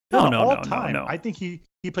championships? No. I think he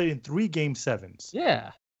played in 3 Game 7s.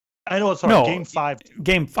 Yeah. I know. Sorry, Game 5.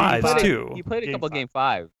 Game 5s too. He played a couple Game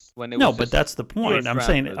 5s when it was. No, but that's the point. I'm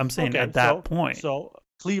saying at that point. So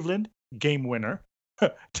Cleveland game winner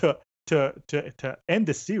to end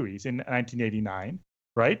the series in 1989,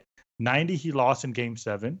 right? 90 he lost in Game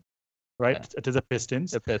 7, right, to the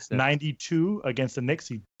Pistons. 92 against the Knicks,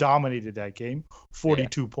 he dominated that game,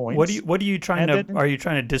 42 points. What are you trying are you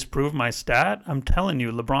trying to disprove my stat? I'm telling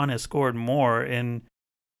you, LeBron has scored more in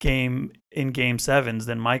Game 7s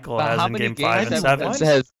than Michael has in Game 5 and 7.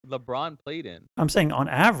 Has LeBron played in? I'm saying on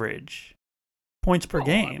average, points per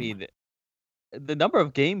game. I mean, the number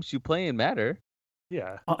of games you play in matter.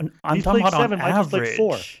 Yeah, I'm talking about 7, on average.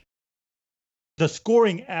 4. The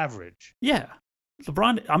scoring average. Yeah,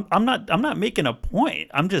 LeBron. I'm not making a point.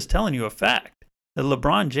 I'm just telling you a fact that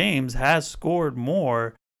LeBron James has scored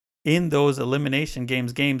more in those elimination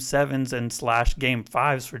games, Game 7s and / Game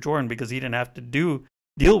 5s for Jordan, because he didn't have to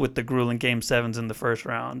deal with the grueling Game 7s in the first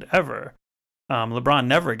round ever. LeBron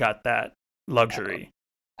never got that luxury.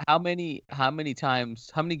 How many times?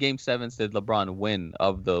 How many Game 7s did LeBron win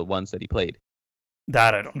of the ones that he played?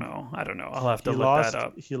 That I don't know. I'll have to look that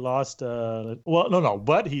up. He lost.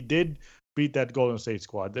 But he did beat that Golden State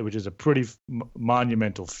squad, which is a pretty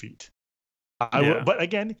monumental feat. But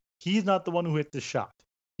again, he's not the one who hit the shot.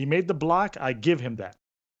 He made the block. I give him that.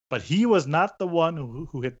 But he was not the one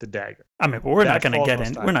who hit the dagger. I mean, but we're not going to get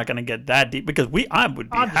in. We're not going to get that deep because I would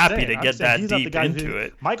be happy to get that deep into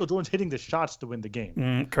it. Michael Jordan's hitting the shots to win the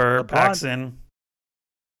game. Kerr, Paxson.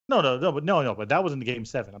 No. But that was in the Game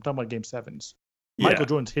 7. I'm talking about Game 7s. Michael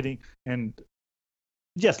Jordan's hitting, and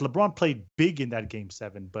yes, LeBron played big in that Game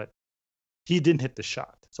 7, but he didn't hit the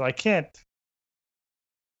shot. So I can't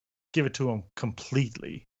give it to him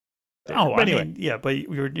completely. Oh, but anyway. But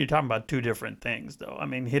you're talking about two different things, though. I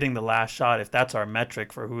mean, hitting the last shot, if that's our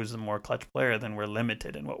metric for who's the more clutch player, then we're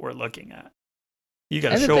limited in what we're looking at. You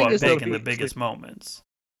got to show up big in the biggest moments.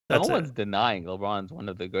 No one's denying LeBron's one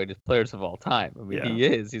of the greatest players of all time. I mean, he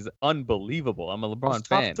is. He's unbelievable. I'm a LeBron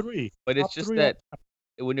fan. Top 3. But it's just that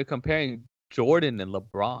when you're comparing Jordan and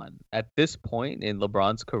LeBron at this point in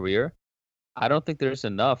LeBron's career, I don't think there's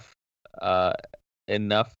enough to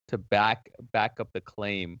back up the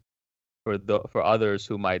claim for others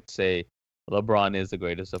who might say LeBron is the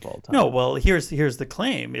greatest of all time. No, well, here's the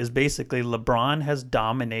claim is basically LeBron has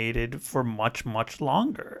dominated for much, much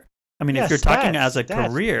longer. I mean, if you're talking as a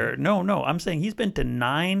career, no, I'm saying he's been to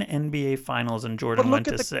 9 NBA finals and Jordan went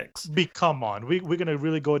to 6. Come on, we're gonna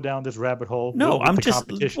really go down this rabbit hole. No, I'm just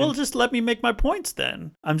just let me make my points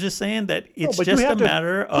then. I'm just saying that it's just a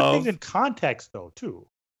matter of put things in context, though, too.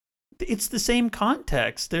 It's the same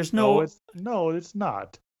context. There's no, it's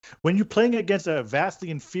not. When you're playing against a vastly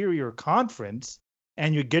inferior conference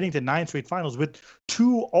and you're getting to 9 straight finals with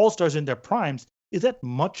 2 All-Stars in their primes, is that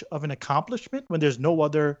much of an accomplishment when there's no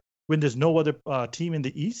other team in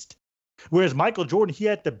the East? Whereas Michael Jordan, he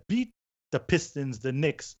had to beat the Pistons, the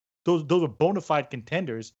Knicks. Those are bona fide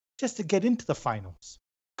contenders just to get into the finals.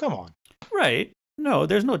 Come on. Right. No,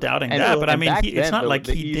 there's no doubting that. But I mean, it's not like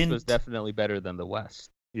he East didn't. was definitely better than the West.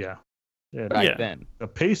 Yeah. Back then. The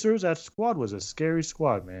Pacers, that squad was a scary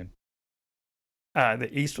squad, man. The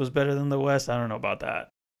East was better than the West. I don't know about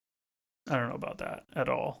that. At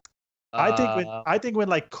all. I think when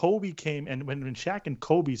like Kobe came and when Shaq and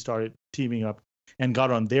Kobe started teaming up, and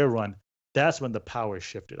got on their run, that's when the power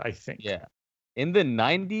shifted, I think. Yeah. In the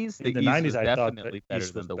 90s, the East was definitely better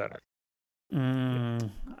than the West.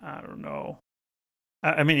 I don't know.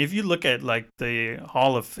 I mean, if you look at like the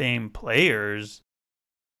Hall of Fame players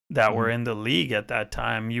that were in the league at that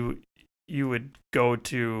time, you would go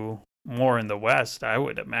to more in the West, I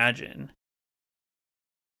would imagine.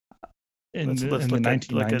 Let's look the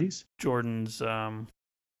 1990s? Look at Jordan's Hall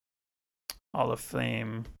of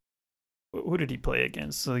Fame. Who did he play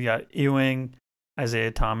against? So you got Ewing,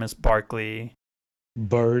 Isaiah Thomas, Barkley,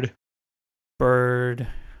 Bird,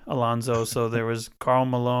 Alonzo. So there was Karl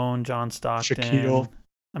Malone, John Stockton. Shaquille.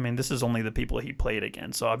 I mean, this is only the people he played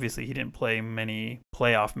against. So obviously he didn't play many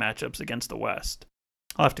playoff matchups against the West.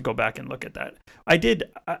 I'll have to go back and look at that.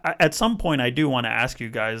 At some point, I do want to ask you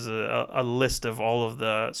guys a list of all of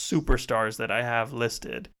the superstars that I have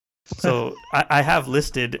listed. So I have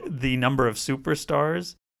listed the number of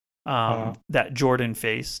superstars that Jordan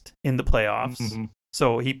faced in the playoffs. Mm-hmm.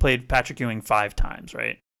 So he played Patrick Ewing 5 times,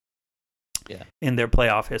 right? Yeah. In their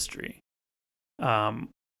playoff history. And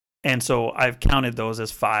so I've counted those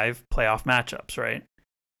as 5 playoff matchups, right?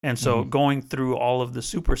 And so going through all of the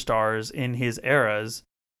superstars in his eras,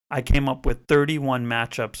 I came up with 31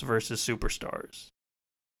 matchups versus superstars.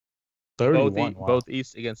 31? Both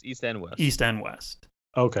East against East and West. East and West.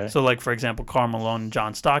 Okay. So, like, for example, Karl Malone and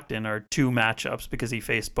John Stockton are 2 matchups because he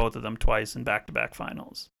faced both of them twice in back-to-back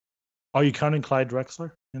finals. Are you counting Clyde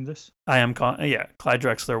Drexler in this? I am, Clyde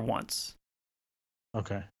Drexler once.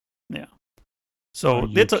 Okay. Yeah. So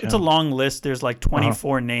it's a long list. There's like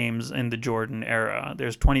 24 names in the Jordan era.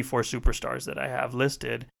 There's 24 superstars that I have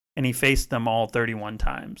listed, and he faced them all 31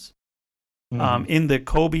 times. In the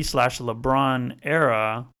Kobe/LeBron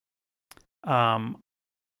era,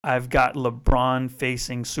 I've got LeBron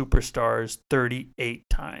facing superstars 38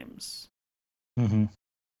 times.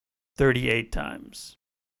 38 times.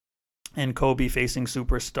 And Kobe facing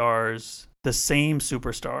superstars, the same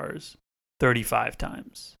superstars, 35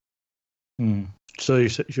 times. So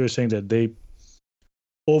you're saying that they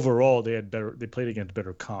played against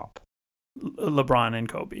better comp. LeBron and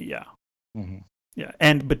Kobe, yeah. Yeah,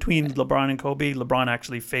 and between LeBron and Kobe, LeBron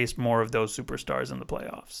actually faced more of those superstars in the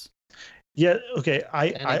playoffs. Yeah, okay. How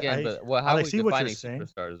are we defining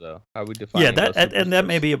superstars, though? How are we defining that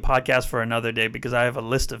may be a podcast for another day because I have a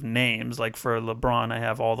list of names. Like for LeBron, I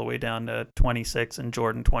have all the way down to 26 and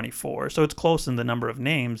Jordan 24. So it's close in the number of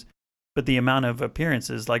names, but the amount of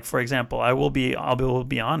appearances. Like for example, I will be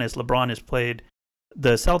honest. LeBron has played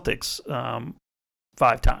the Celtics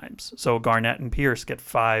 5 times. So Garnett and Pierce get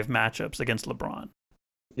 5 matchups against LeBron.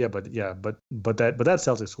 But that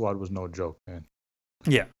Celtics squad was no joke, man.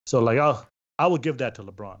 Yeah. So like I will give that to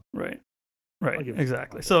LeBron. Right.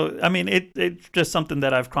 Exactly. So I mean, it's just something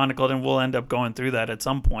that I've chronicled, and we'll end up going through that at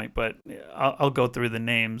some point. But I'll go through the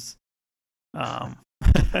names.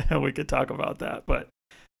 We could talk about that. But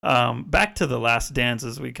back to the Last Dance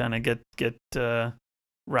as we kind of get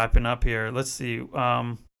wrapping up here. Let's see.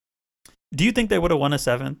 Do you think they would have won a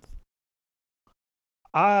 7th?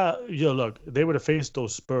 Look, they would have faced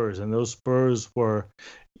those Spurs, and those Spurs were.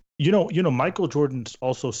 You know, Michael Jordan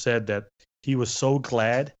also said that he was so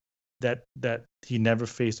glad that he never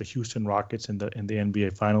faced the Houston Rockets in the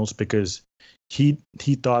NBA Finals because he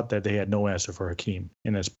thought that they had no answer for Hakeem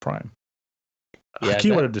in his prime. Yeah,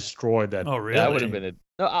 Hakeem would have destroyed that. Oh, really? That would have been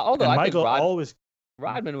although I Michael think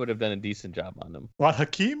Rodman would have done a decent job on them. What,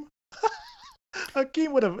 Hakeem?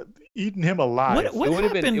 Hakeem would have eaten him alive. It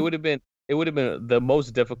would have been the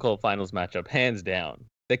most difficult finals matchup, hands down.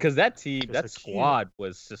 Because that team, that squad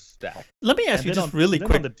was just stacked. Let me ask you just really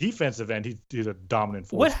quick. On the defensive end, he's a dominant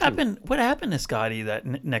force. What happened to Scottie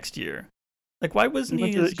that next year? Like, why wasn't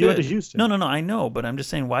he as good? He went to Houston. No, I know, but I'm just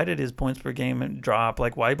saying, why did his points per game drop?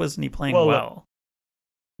 Like, why wasn't he playing well?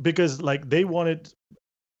 Because like they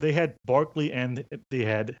had Barkley and they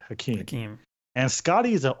had Hakeem. And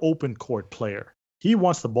Scottie is an open court player. He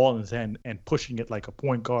wants the ball in his hand and pushing it like a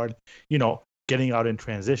point guard. Getting out in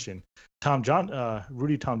transition.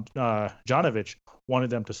 Rudy Tomjanovich wanted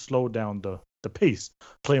them to slow down the pace,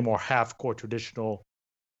 play more half-court traditional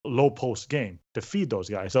low post game to feed those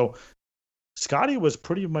guys. So Scottie was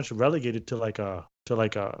pretty much relegated to like a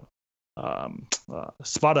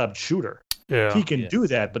spot up shooter. Yeah, he can do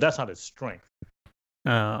that, but that's not his strength.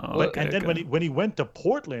 Then when he went to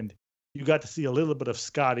Portland, you got to see a little bit of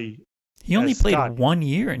Scottie. He only played 1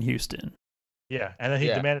 year in Houston. Yeah, and then he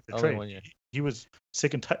demanded the trade. 1 year. He was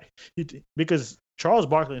sick and tired because Charles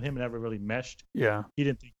Barkley and him never really meshed. Yeah, he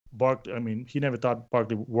didn't think Barkley. I mean, he never thought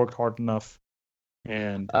Barkley worked hard enough.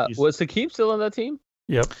 And was Hakeem still on that team?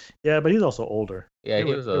 Yep. Yeah, but he's also older. Yeah, he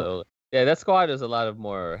was older. Yeah, that squad is a lot of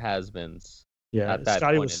more has-beens. Yeah, at that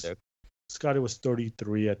Scotty point was in there. Scotty was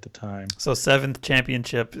 33 at the time. So 7th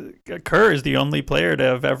championship. Kerr is the only player to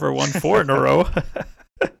have ever won 4 in a row.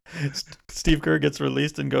 Steve Kerr gets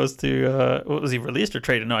released and goes to what was he released or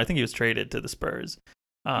traded? No, I think he was traded to the Spurs.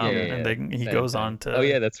 And then he goes on to. Oh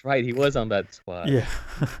yeah, that's right. He was on that squad. Yeah.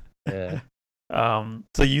 Yeah.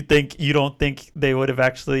 So you don't think they would have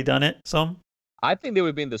actually done it? I think they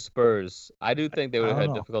would be in the Spurs. I do think they would have had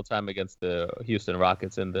a difficult time against the Houston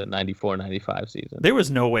Rockets in the 94-95 season. There was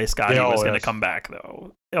no way Scotty was going to come back,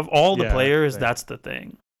 though. Of all the players, that's the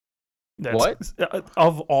thing.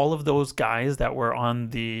 Of all of those guys that were on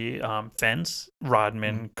the fence,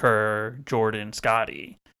 Rodman, Kerr, Jordan,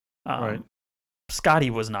 Scotty, Scotty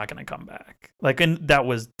was not going to come back. And that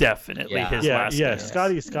was definitely his last. Yeah,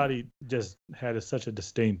 Scotty just had such a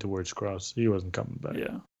disdain towards Krause. He wasn't coming back.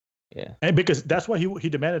 Yeah, and because that's why he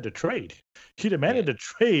demanded a trade. He demanded a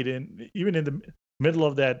trade, even in the middle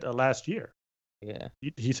of that last year. Yeah,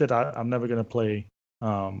 he said, "I'm never going to play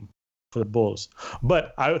for the Bulls."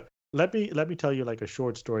 But let me tell you a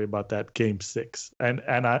short story about that Game 6, and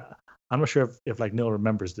I'm not sure if Neil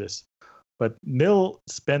remembers this, but Neil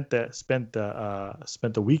spent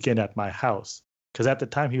the weekend at my house because at the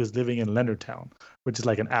time he was living in Leonardtown, which is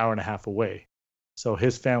an hour and a half away. So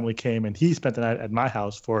his family came and he spent the night at my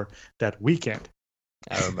house for that weekend.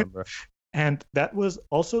 I remember. And that was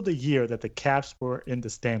also the year that the Cavs were in the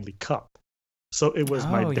Stanley Cup. So it was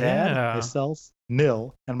my dad, myself,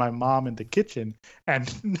 Neil, and my mom in the kitchen.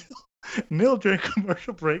 And Neil during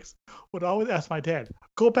commercial breaks would always ask my dad,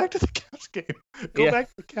 "Go back to the Cavs game. Go back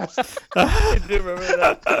to the Cavs game." I do remember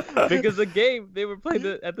that. Because they were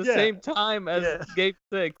playing at the same time as Game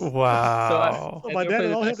 6. Wow. So my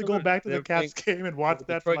dad always had to go back to the Cavs game and watch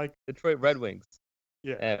that for Detroit Red Wings.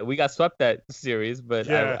 Yeah. We got swept that series, but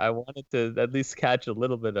I wanted to at least catch a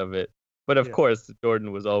little bit of it. But of course,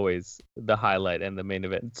 Jordan was always the highlight and the main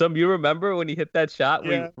event. You remember when he hit that shot?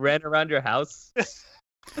 We ran around your house.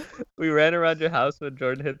 We ran around your house when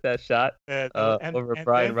Jordan hit that shot over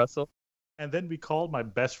Brian Russell. And then we called my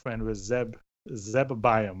best friend was Zeb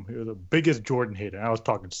Bayam. He was the biggest Jordan hater. I was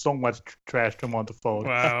talking so much trash to him on the phone.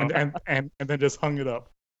 Wow. And then just hung it up.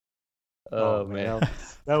 Oh man.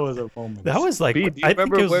 That was a moment. That was do you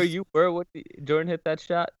remember where you were when Jordan hit that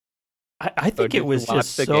shot? I think it was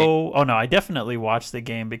just so. Game? Oh no, I definitely watched the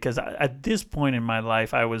game because at this point in my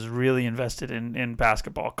life, I was really invested in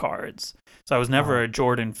basketball cards. So I was never a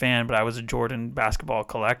Jordan fan, but I was a Jordan basketball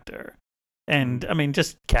collector, and I mean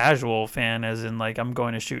just casual fan, as in I'm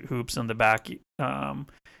going to shoot hoops in the back,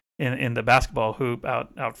 in the basketball hoop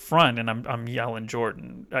out front, and I'm yelling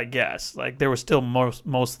Jordan. I guess there were still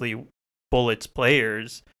mostly Bullets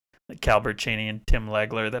players like Calbert Cheaney and Tim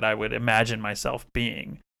Legler that I would imagine myself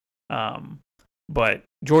being. But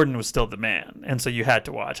Jordan was still the man, and so you had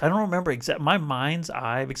to watch. I don't remember my mind's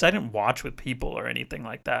eye, because I didn't watch with people or anything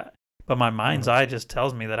like that, but my mind's eye just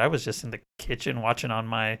tells me that I was just in the kitchen watching on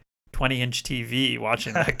my 20-inch TV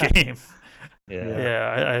watching that game.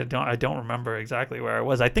 I don't remember exactly where I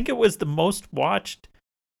was. I think it was the most watched,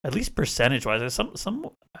 at least percentage-wise.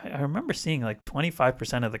 I remember seeing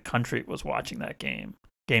 25% of the country was watching that game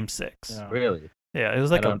 6. Yeah. Really? Yeah, it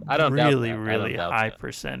was a really high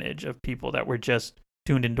percentage of people that were just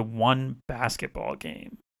tuned into one basketball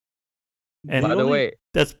game. And by the way,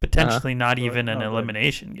 that's potentially not even an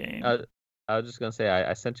elimination game. I was just gonna say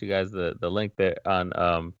I sent you guys the link there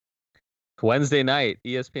on Wednesday night.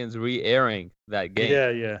 ESPN's re-airing that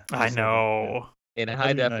game. Yeah. I know. In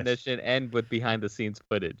high definition and with behind the scenes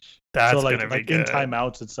footage. That's gonna be good. In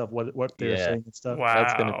timeouts and stuff. What they're saying and stuff. Wow.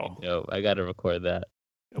 That's gonna be dope. I gotta record that.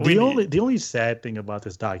 The only sad thing about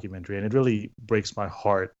this documentary, and it really breaks my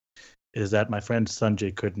heart, is that my friend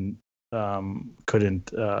Sanjay couldn't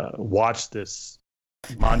watch this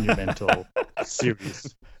monumental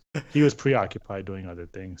series. He was preoccupied doing other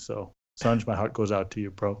things. So Sanj, my heart goes out to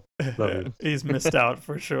you, bro. Love you. He's missed out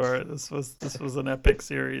for sure. This was an epic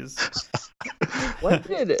series. What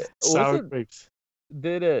did sour grapes?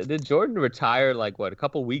 Did Jordan retire a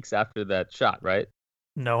couple weeks after that shot? Right.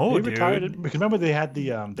 No, he retired because remember they had the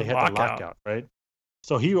lockout, right?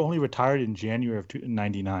 So he only retired in January of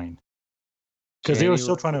 1999 because they were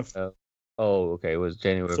still trying to. Okay, it was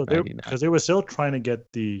January of 1999 because they were still trying to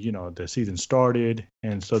get the the season started,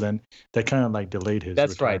 and so then that kind of delayed his.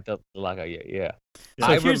 That's retirement. right, the lockout. Yeah. So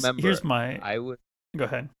I remember. Here's my. I would go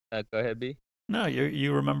ahead. Go ahead, B. No,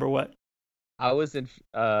 you remember what? I was in.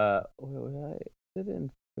 Was I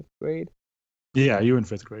in 5th grade? Yeah, you were in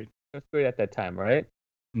 5th grade. 5th grade at that time, right?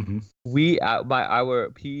 Mm-hmm. Our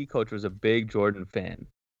PE coach was a big Jordan fan.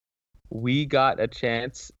 We got a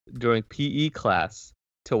chance during PE class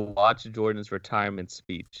to watch Jordan's retirement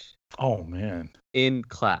speech. Oh man. In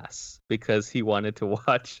class because he wanted to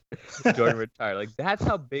watch Jordan retire. Like that's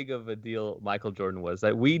how big of a deal Michael Jordan was.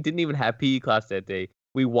 That we didn't even have PE class that day.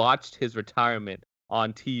 We watched his retirement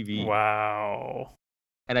on TV. Wow.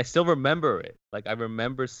 And I still remember it. Like I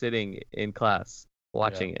remember sitting in class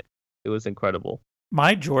watching it. It was incredible.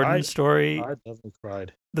 My Jordan story. I definitely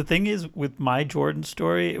cried. The thing is, with my Jordan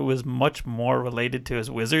story, it was much more related to his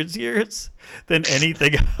Wizards years than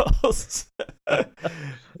anything else.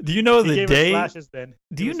 Do you know the day?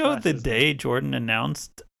 Do you know the day Jordan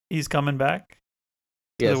announced he's coming back?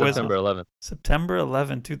 Yeah, September 11th. September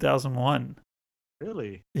 11th, 2001.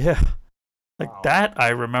 Really? Yeah, like that I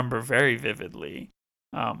remember very vividly.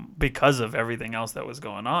 Because of everything else that was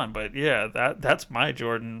going on. But yeah, that's my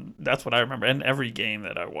Jordan. That's what I remember. And every game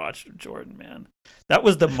that I watched of Jordan, man. That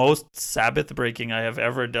was the most Sabbath breaking I have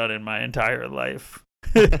ever done in my entire life.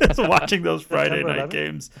 Watching those Friday night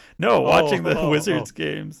games. No, watching the Wizards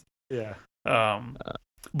games. Yeah.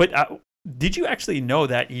 But did you actually know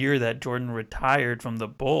that year that Jordan retired from the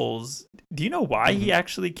Bulls? Do you know why he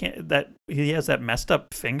actually can't? That he has that messed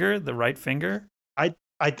up finger, the right finger.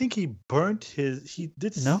 I think he burnt his. He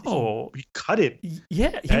did. No, he cut it.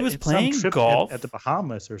 Yeah, he was playing golf at the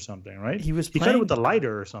Bahamas or something, right? He cut it with a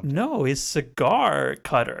lighter or something. No, his cigar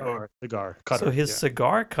cutter. Or cigar cutter. So his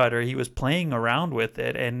cigar cutter, he was playing around with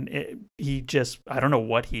it, and he just, I don't know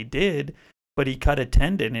what he did, but he cut a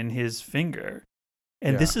tendon in his finger.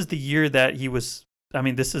 And this is the year that he was. I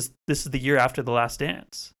mean, this is the year after The Last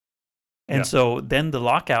Dance, and so then the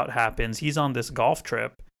lockout happens. He's on this golf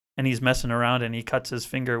trip. And he's messing around and he cuts his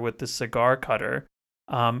finger with the cigar cutter.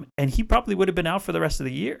 And he probably would have been out for the rest of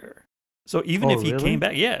the year. So even if he came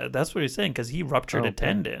back, that's what he's saying, because he ruptured a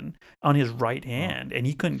tendon on his right hand and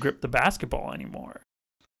he couldn't grip the basketball anymore.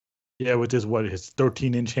 Yeah, with his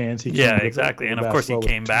 13-inch hands. Exactly. And of course he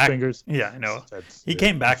came back. Fingers. Yeah, I know. He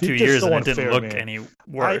came back 2 years and it didn't look any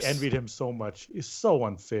worse. I envied him so much. It's so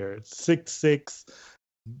unfair. 6'6",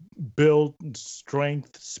 build,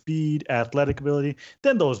 strength, speed, athletic ability.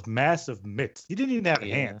 Then those massive mitts. He didn't even have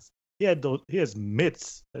hands. He has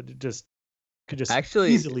mitts that could just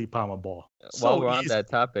actually easily palm a ball. While we're on that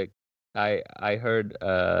topic, I heard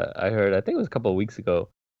I think it was a couple of weeks ago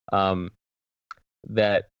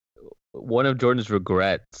that one of Jordan's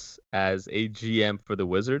regrets as a GM for the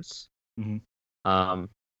Wizards. You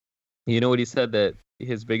know what he said that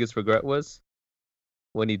his biggest regret was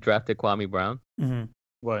when he drafted Kwame Brown?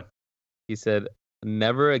 What? He said,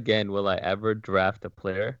 "Never again will I ever draft a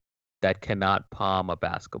player that cannot palm a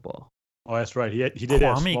basketball." Oh, that's right. He did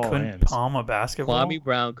have small couldn't hands. palm a basketball? Kwame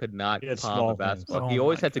Brown could not palm a basketball. He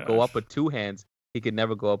always had to go up with two hands. He could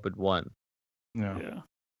never go up with one. Yeah.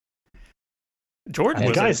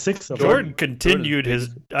 Jordan continued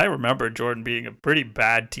his. I remember Jordan being a pretty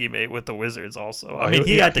bad teammate with the Wizards. Also, I mean,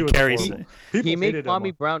 he had to carry. He made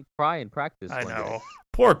Kwame Brown cry in practice. I know.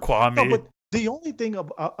 Poor Kwame. No, but the only thing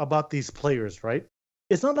about these players, right?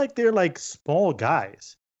 It's not like they're like small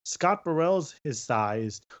guys. Scott Burrell's his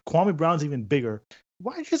size. Kwame Brown's even bigger.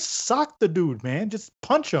 Why just sock the dude, man? Just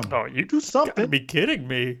punch him. Oh, you do something. Gotta be kidding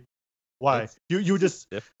me. Why? You just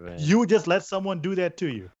let someone do that to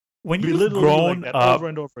you. When you've grown up,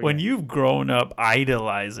 you've grown up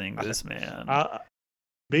idolizing this man.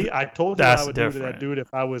 I told you I would do to that dude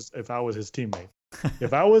if I was his teammate.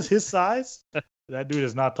 If I was his size, that dude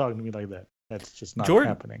is not talking to me like that. That's just not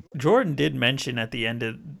happening. Jordan did mention at the end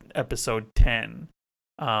of episode 10,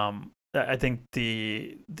 I think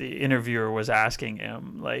the interviewer was asking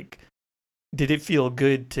him, like, did it feel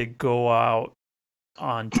good to go out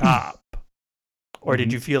on top? Or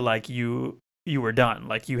did you feel like you were done,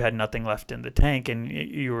 like you had nothing left in the tank and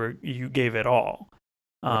you gave it all?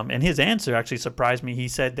 And his answer actually surprised me. He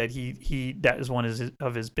said that that is one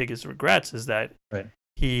of his biggest regrets, is that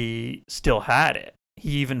he still had it.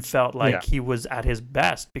 He even felt like he was at his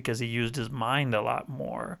best because he used his mind a lot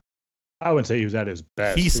more. I wouldn't say he was at his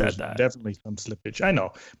best. He said that. Definitely some slippage. I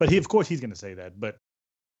know. But of course he's going to say that. But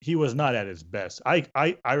he was not at his best.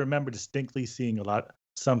 I remember distinctly seeing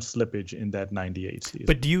some slippage in that 98 season.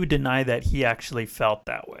 But do you deny that he actually felt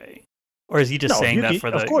that way? Or is he just saying that for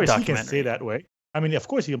the documentary? Of course he can say that way. I mean, of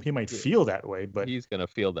course he might feel that way, but he's going to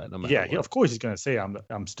feel that no matter what. Of course he's going to say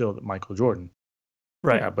I'm still Michael Jordan.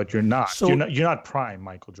 Right. Yeah, but you're not. So, you're not prime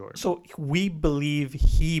Michael Jordan. So we believe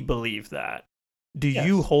he believed that. Do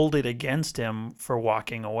you hold it against him for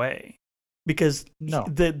walking away? Because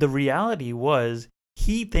the reality was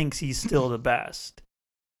he thinks he's still the best.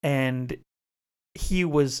 And he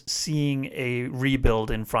was seeing a rebuild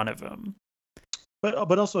in front of him. But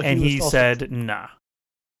also he said, nah.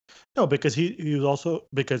 No, because he was also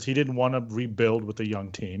because he didn't want to rebuild with a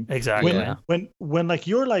young team. Exactly. When like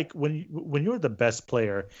when you're the best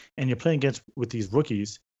player and you're playing against with these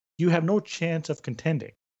rookies, you have no chance of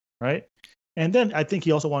contending, right? And then I think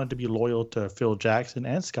he also wanted to be loyal to Phil Jackson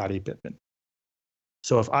and Scottie Pippen.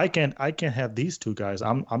 So if I can't have these two guys,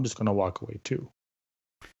 I'm just gonna walk away too.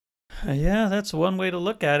 Yeah, that's one way to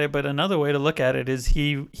look at it, but another way to look at it is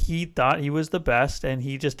he thought he was the best, and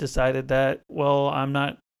he just decided that, well, I'm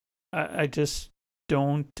not. I just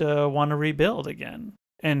don't want to rebuild again,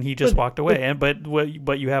 and he just walked away. But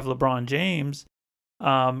you have LeBron James,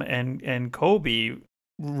 and Kobe.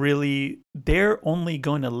 Really, they're only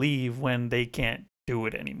going to leave when they can't do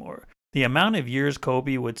it anymore. The amount of years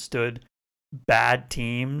Kobe withstood bad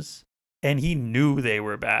teams, and he knew they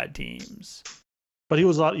were bad teams. But he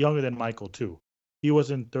was a lot younger than Michael too. He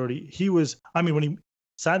wasn't 30. He was. I mean, when he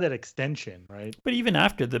signed that extension, right? But even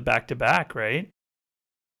after the back-to-back, right?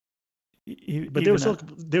 But they were still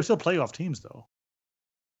playoff teams though.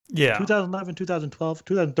 Yeah. 2011, 2012,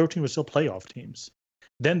 2013 were still playoff teams.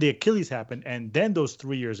 Then the Achilles happened, and then those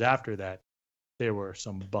 3 years after that, there were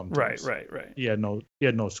some bum teams. Right. He had no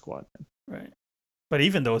squad. Right. But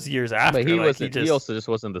even those years after, but he wasn't. He also just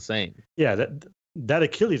wasn't the same. Yeah, that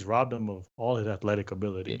Achilles robbed him of all his athletic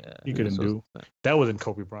ability. Yeah, he couldn't do. That wasn't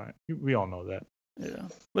Kobe Bryant. We all know that. Yeah,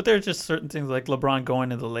 but there's just certain things like LeBron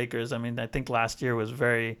going to the Lakers. I mean, I think last year was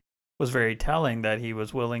very telling that he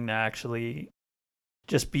was willing to actually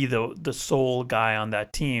just be the sole guy on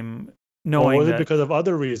that team. Knowing was it because of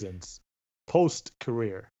other reasons? Post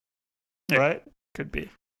career, right? Could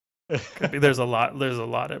be. There's a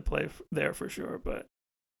lot at play there for sure. But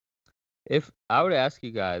if I were to ask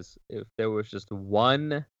you guys if there was just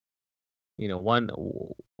one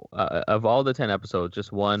of all the 10 episodes,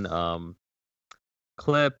 just one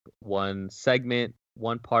clip, one segment,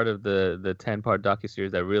 one part of the 10-part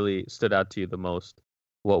docuseries that really stood out to you the most,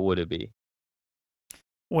 what would it be?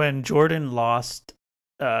 When Jordan lost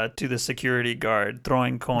to the security guard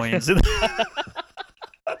throwing coins.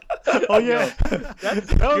 Oh yeah,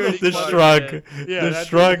 the shrug. Yeah, the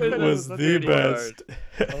shrug was the best.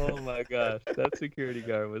 Oh my gosh, that security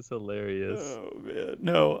guard was hilarious. Oh man,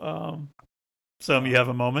 no. Some you have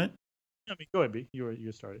a moment. I mean, go ahead, B.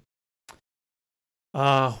 You started.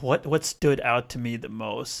 What stood out to me the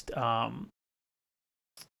most?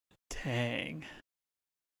 Dang.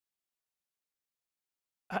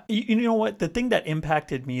 You know what? The thing that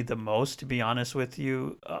impacted me the most, to be honest with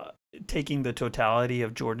you, taking the totality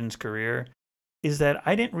of Jordan's career, is that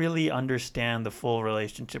I didn't really understand the full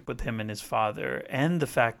relationship with him and his father, and the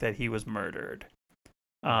fact that he was murdered.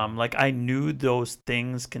 Like I knew those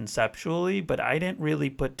things conceptually, but I didn't really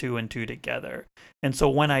put two and two together. And so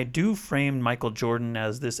when I do frame Michael Jordan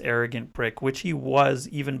as this arrogant prick, which he was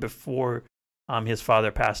even before his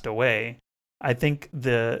father passed away, I think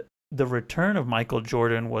the return of Michael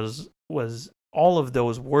Jordan was all of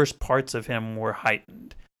those worst parts of him were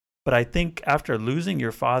heightened. But I think after losing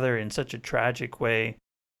your father in such a tragic way,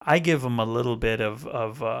 I give him a little bit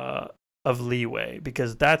of leeway,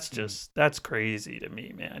 because that's crazy to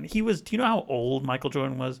me, man. Do you know how old Michael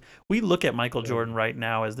Jordan was? We look at Michael Jordan right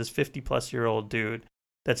now as this 50-plus-year-old dude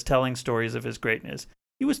that's telling stories of his greatness.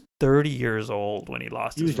 He was 30 years old when he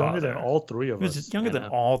lost his father. He was younger than all three of us. He was younger than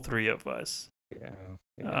all three of us.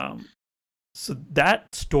 Yeah. So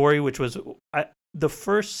that story, which was the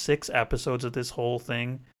first 6 episodes of this whole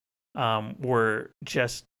thing, were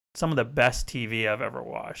just some of the best TV I've ever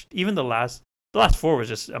watched. Even the last 4 was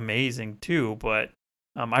just amazing too. But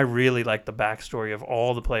I really like the backstory of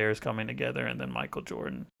all the players coming together, and then Michael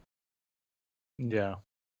Jordan. Yeah.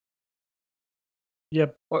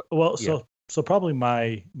 Yep. Well, so probably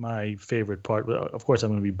my favorite part. Of course,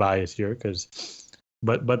 I'm going to be biased here,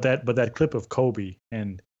 but that clip of Kobe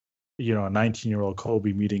and a 19-year-old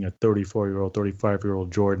Kobe meeting a 34-year-old,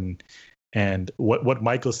 35-year-old Jordan, and what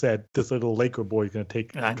Michael said, this little Laker boy is going to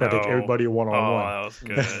try to take everybody one-on-one. Oh, that was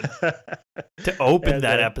good. To open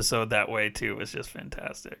that episode that way too was just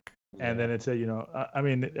fantastic. And then it's I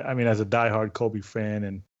mean, as a diehard Kobe fan,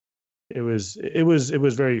 and it was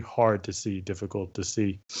very hard to see, difficult to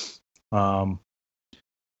see. But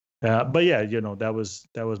yeah, that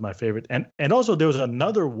was my favorite, and also there was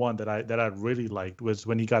another one that I really liked, was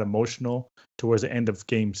when he got emotional towards the end of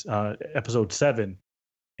episode 7,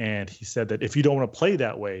 and he said that if you don't want to play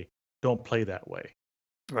that way, don't play that way.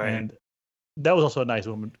 Right. And that was also a nice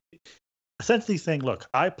moment, essentially saying, look,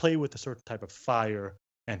 I play with a certain type of fire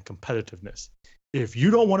and competitiveness. If you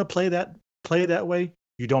don't want to play that way,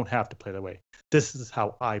 you don't have to play that way. This is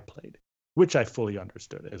how I played, which I fully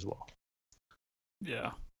understood as well.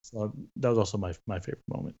 Yeah. So that was also my favorite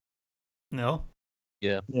moment. No?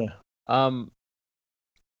 Yeah. Yeah.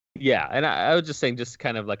 Yeah, and I was just saying, just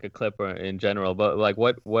kind of like a clip in general, but like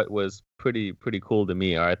what was pretty cool to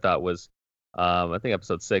me, or I thought was, I think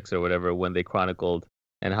episode 6 or whatever, when they chronicled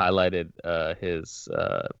and highlighted his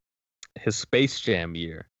Space Jam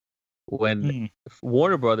year, when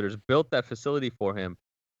Warner Brothers built that facility for him,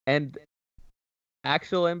 and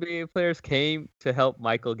actual NBA players came to help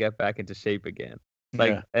Michael get back into shape again.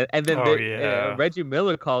 Like, and then Reggie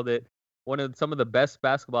Miller called it some of the best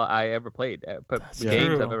basketball I ever played,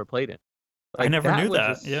 games I've ever played in. Like, I never knew that.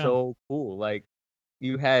 Was just so cool. Like,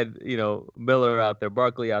 you had, Miller out there,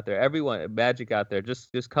 Barkley out there, everyone, Magic out there,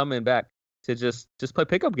 just coming back to just play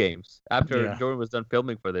pickup games after Jordan was done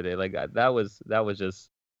filming for the day. Like, that was just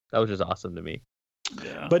awesome to me.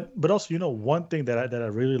 Yeah. But also, one thing that I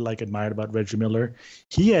really admired about Reggie Miller,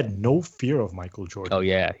 he had no fear of Michael Jordan. Oh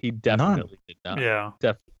yeah, he definitely did not. Yeah,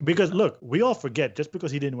 definitely. Because look, we all forget, just because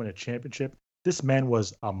he didn't win a championship, this man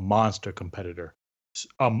was a monster competitor,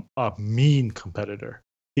 a mean competitor.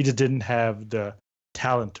 He just didn't have the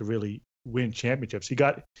talent to really win championships. He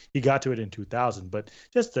got to it in 2000, but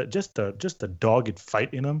just the dogged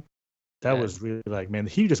fight in him, that was really like, man,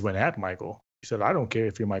 he just went at Michael. He said, "I don't care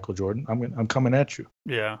if you're Michael Jordan. I'm coming at you."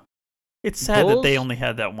 Yeah. It's sad that they only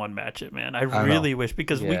had that one matchup, man. I really wish,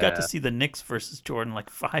 because we got to see the Knicks versus Jordan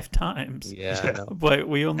like 5 times. Yeah. But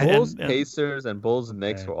we only Bulls Pacers and Bulls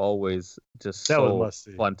Knicks were always just so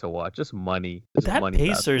fun to watch. Just money. That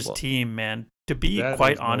Pacers team, man, to be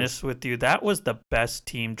quite honest with you, that was the best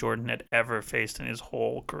team Jordan had ever faced in his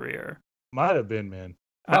whole career. Might have been, man.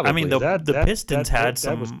 I mean, the Pistons had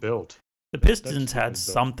some. That was built. The Pistons had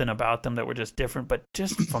something about them that were just different, but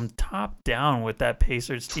just from top down with that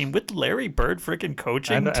Pacers team, with Larry Bird freaking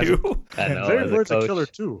coaching too. Larry Bird's a killer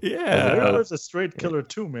too. Yeah, Larry Bird's a straight killer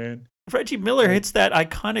too, man. Reggie Miller hits that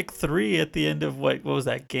iconic 3 at the end of what was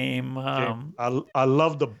that game? I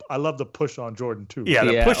love the push on Jordan too. Yeah,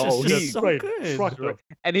 the push is just so good.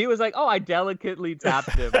 And he was like, "Oh, I delicately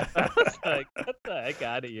tapped him." I was like, "Get the heck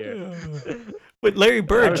out of here!" But Larry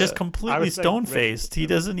Bird just completely stone-faced. He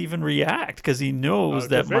doesn't even react because he knows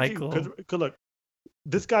that Michael. Because look,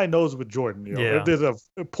 this guy knows with Jordan. If there's a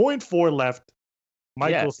 0.4 left,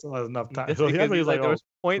 Michael still has enough time. So he's like, there was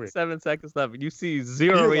 0.7 seconds left. You see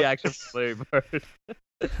zero reaction from Larry Bird.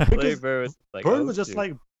 Larry Bird was like,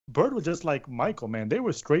 Bird was just like Michael, man. They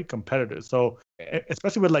were straight competitors. So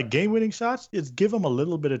especially with like game-winning shots, it's give them a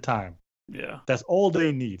little bit of time. Yeah, that's all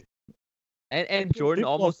they need. And Jordan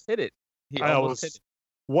almost hit it. He almost hit it.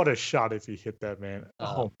 What a shot if he hit that, man.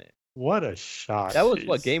 Oh man, what a shot. That was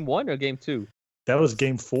what, game 1 or game 2? That was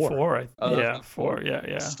game 4. 4, yeah, 4,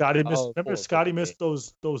 yeah. Scotty missed. Remember, Scotty missed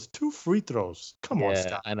those 2 free throws. Come on,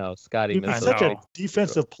 Scotty. I know. Scotty missed such a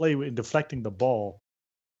defensive play in deflecting the ball.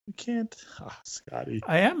 You can't, Scotty.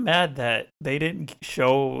 I am mad that they didn't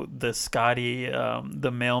show the Scotty.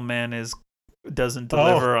 The mailman doesn't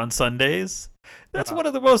deliver on Sundays. That's one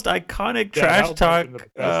of the most iconic trash talk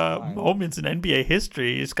moments in NBA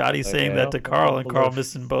history. Scotty saying that to Carl, and Carl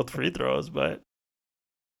missing both free throws. But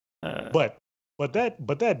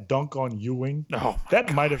that dunk on Ewing,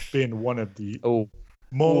 that might have been one of the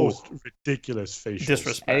most ridiculous facials.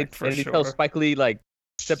 Disrespect for sure. And he tells Spike Lee, like,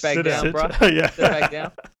 step back down, bro. Step back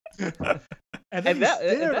down. And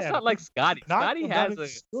that's not like Scotty. Scotty has a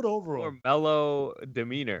more mellow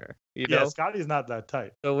demeanor. Yeah, Scotty's not that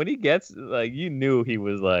tight. So when he gets, like, you knew he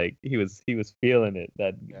was feeling it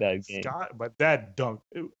that game. But that dunk,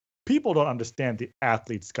 people don't understand the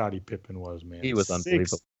athlete Scottie Pippen was, man. He was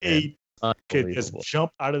unbelievable. 6'8", kid just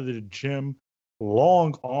jumped out of the gym,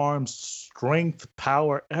 long arms, strength,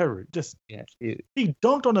 power, he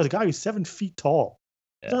dunked on a guy who's 7 feet tall.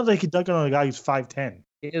 It's not like he dunked on a guy who's 5'10".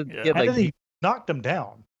 And then he knocked him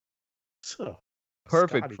down. So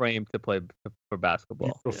perfect Scotty. Frame to play for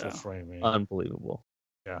basketball. Beautiful frame, man. Unbelievable.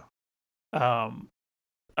 Yeah.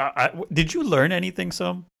 Did you learn anything,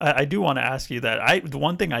 Sam? I do want to ask you that. The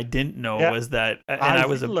one thing I didn't know was that, and I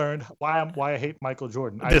learned why I hate Michael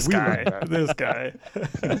Jordan. This guy.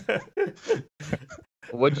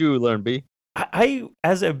 What'd you learn, B? I,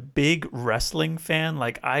 as a big wrestling fan,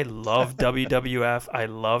 like, I love WWF. I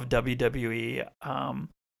love WWE.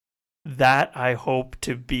 That I hope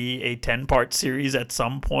to be a 10-part series at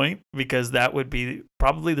some point, because that would be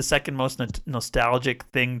probably the second most nostalgic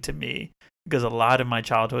thing to me, because a lot of my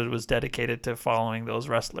childhood was dedicated to following those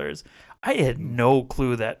wrestlers. I had no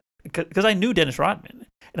clue that, because I knew Dennis Rodman,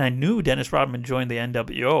 and I knew Dennis Rodman joined the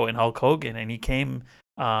NWO and Hulk Hogan, and he came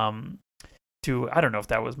to, I don't know if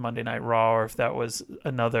that was Monday Night Raw or if that was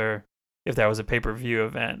a pay-per-view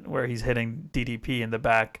event where he's hitting DDP in the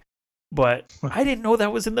back. But I didn't know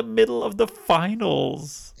that was in the middle of the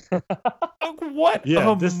finals. Like, What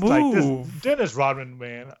a move! Dennis Rodman,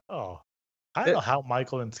 man. Oh, I don't know how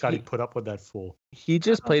Michael and Scotty put up with that fool. He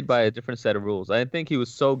just played by a different set of rules. I think he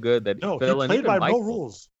was so good that he played by no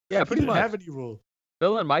rules. Yeah, he didn't have any rules.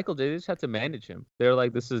 Phil and Michael, they just had to manage him. They're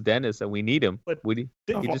like, this is Dennis, and we need him. But he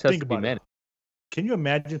just has to be managed. Can you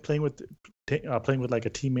imagine playing with like a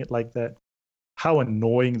teammate like that? How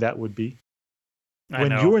annoying that would be.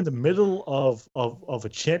 When you're in the middle of a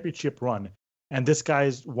championship run, and this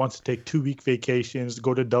guy wants to take 2-week vacations,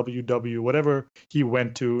 go to WW, whatever he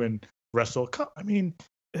went to, and wrestle. I mean,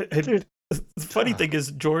 the funny thing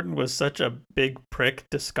is, Jordan was such a big prick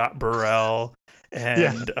to Scott Burrell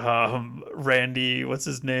and Randy, what's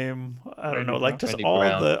his name? I don't know, like just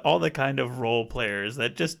Randy all the kind of role players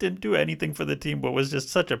that just didn't do anything for the team, but was just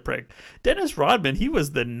such a prick. Dennis Rodman, he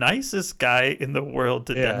was the nicest guy in the world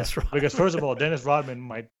to Dennis Rodman. Because first of all, Dennis Rodman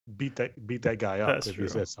might beat that guy up if he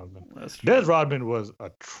said something. That's true. Dennis Rodman was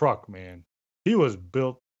a truck, man. He was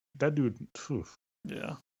built. That dude.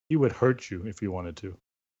 Yeah. He would hurt you if he wanted to.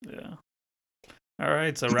 Yeah. All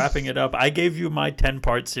right, so wrapping it up, I gave you my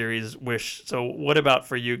 10-part series wish. So what about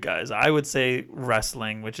for you guys? I would say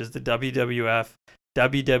wrestling, which is the WWF,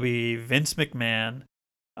 WWE, Vince McMahon.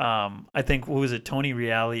 I think, what was it, Tony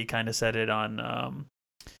Reali kind of said it on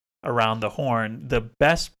Around the Horn. The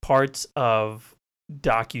best parts of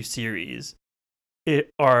docuseries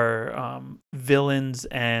are villains,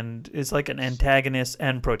 and it's like an antagonist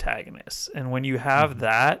and protagonist. And when you have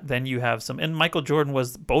that, then you have some. And Michael Jordan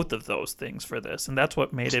was both of those things for this, and that's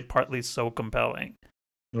what made it partly so compelling.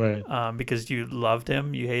 Right. Because you loved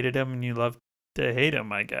him, you hated him, and you loved to hate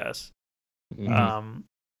him, I guess.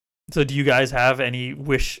 So do you guys have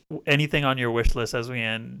anything on your wish list as we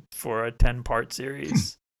end for a 10-part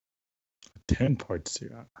series? 10-part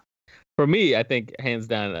series. For me, I think hands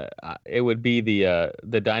down, it would be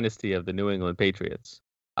the dynasty of the New England Patriots.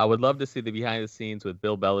 I would love to see the behind the scenes with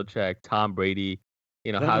Bill Belichick, Tom Brady.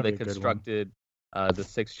 How they constructed the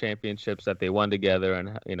 6 championships that they won together,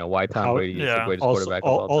 and why Tom Brady is the greatest quarterback of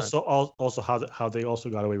all time. Also, how they also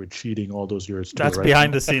got away with cheating all those years. That's right?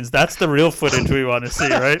 Behind the scenes. That's the real footage we want to see,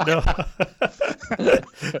 right? No.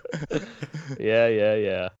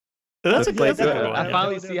 Yeah. That's a good one. I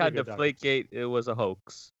finally see how Deflategate it was a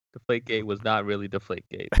hoax. Deflategate was not really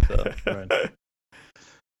Deflategate. So.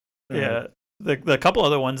 Yeah. The couple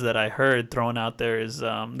other ones that I heard thrown out there is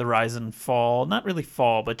the rise and fall, not really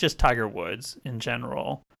fall, but just Tiger Woods in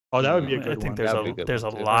general. Oh, that would be a good one. I think there's a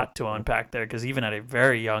lot to unpack there, because even at a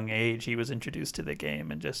very young age, he was introduced to the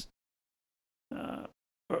game and just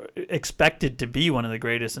expected to be one of the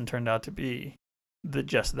greatest, and turned out to be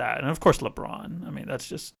just that. And of course, LeBron. I mean, that's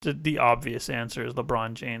just the obvious answer is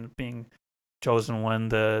LeBron James being chosen when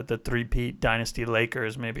the three-peat dynasty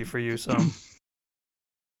Lakers, maybe for you some.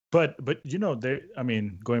 But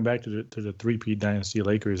going back to the three-peat dynasty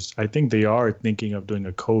Lakers, I think they are thinking of doing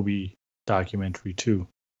a Kobe documentary too,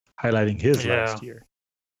 highlighting his last year.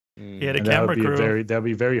 Yeah, the camera crew. That would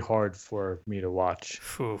be very hard for me to watch.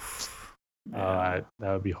 That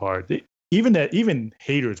would be hard. Even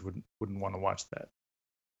haters wouldn't want to watch that.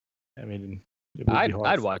 I mean,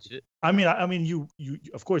 I'd watch it. I mean, you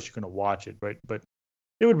of course you're gonna watch it, right? But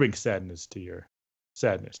it would bring sadness to you.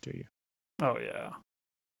 Oh yeah.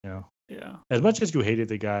 Yeah. As much as you hated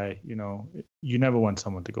the guy, you never want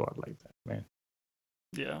someone to go out like that, man.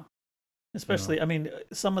 Yeah. Especially, I mean,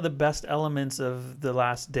 some of the best elements of The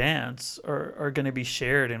Last Dance are going to be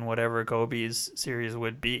shared in whatever Kobe's series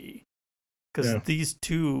would be, because these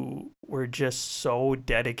two were just so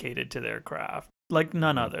dedicated to their craft, like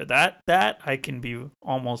none other. That I can be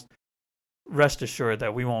almost rest assured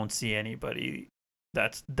that we won't see anybody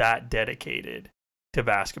that's that dedicated to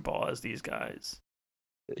basketball as these guys.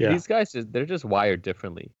 Yeah. These guys, they're just wired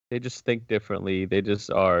differently. They just think differently. They just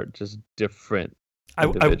are just different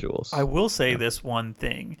individuals. I will say this one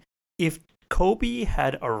thing. If Kobe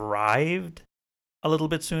had arrived a little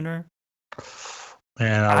bit sooner,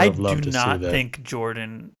 man, I do not think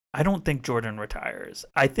Jordan retires.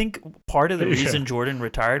 I think part of the reason Jordan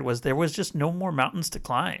retired was there was just no more mountains to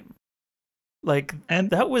climb.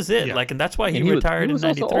 And that was it. Yeah. And that's why he retired in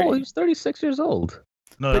 93. He was 36 years old.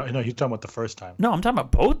 No, he's talking about the first time. No, I'm talking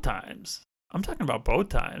about both times.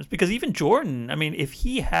 Because even Jordan, I mean, if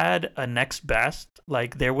he had a next best,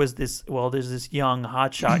 there's this young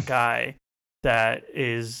hotshot guy that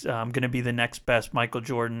is going to be the next best Michael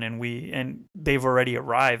Jordan, and they've already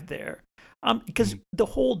arrived there. Because the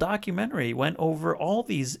whole documentary went over all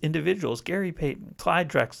these individuals: Gary Payton, Clyde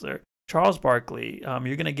Drexler, Charles Barkley.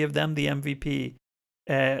 You're going to give them the MVP.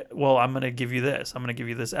 I'm going to give you this. I'm going to give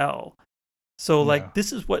you this L. So,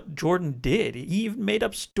 this is what Jordan did. He even made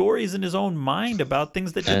up stories in his own mind about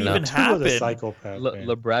things that didn't even happen.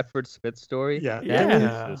 LeBradford Smith story.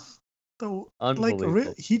 Yeah.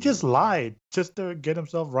 Unbelievable. He just lied just to get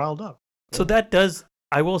himself riled up. So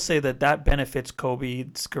I will say that benefits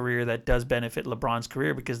Kobe's career. That does benefit LeBron's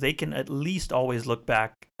career because they can at least always look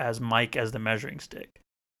back as Mike as the measuring stick.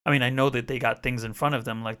 I mean, I know that they got things in front of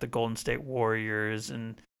them like the Golden State Warriors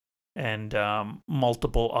and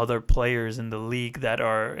multiple other players in the league that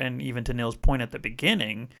are, and even to Neil's point at the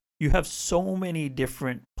beginning, you have so many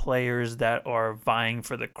different players that are vying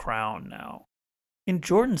for the crown now. In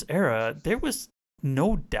Jordan's era, there was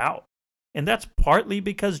no doubt. And that's partly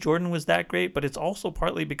because Jordan was that great, but it's also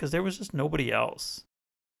partly because there was just nobody else.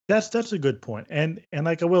 That's a good point. And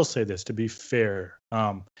like I will say this, to be fair,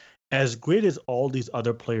 as great as all these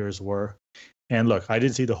other players were, and look, I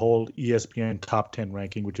did see the whole ESPN top 10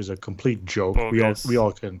 ranking, which is a complete joke. Bogus. We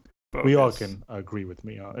all can agree with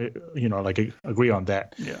me, agree on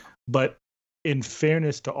that. Yeah. But in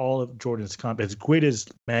fairness to all of Jordan's as great as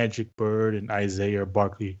Magic, Bird, and Isaiah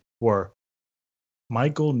Barkley were,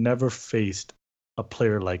 Michael never faced a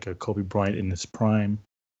player like a Kobe Bryant in his prime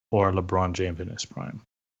or a LeBron James in his prime.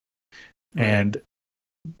 Right. And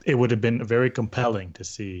it would have been very compelling to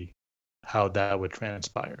see how that would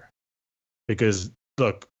transpire. Because,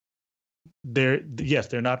 look, they're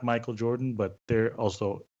not Michael Jordan, but they're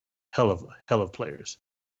also hell of players.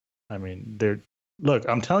 I mean,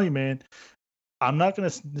 I'm telling you, man, I'm not going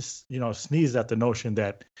to sneeze at the notion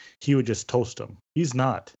that he would just toast them. He's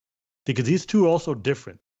not. Because these two are also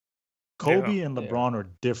different. Kobe and LeBron are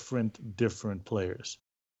different players.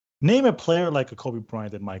 Name a player like a Kobe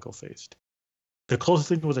Bryant that Michael faced. The closest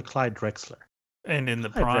thing was a Clyde Drexler. And in the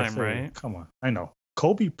prime, right? Come on, I know.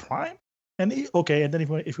 Kobe prime? And then if you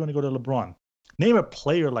want to go to LeBron, name a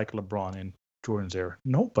player like LeBron in Jordan's era.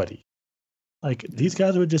 Nobody. These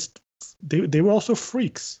guys were just, they were also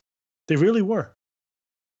freaks. They really were.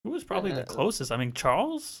 Who was probably the closest? I mean,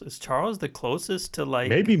 Charles? Is Charles the closest to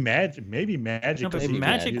maybe Magic? No, but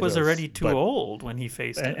Magic was already too old when he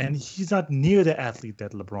faced him. And he's not near the athlete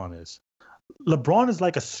that LeBron is. LeBron is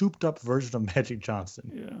like a souped up version of Magic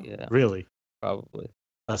Johnson. Yeah. Really. Probably.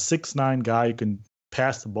 A 6'9" guy who can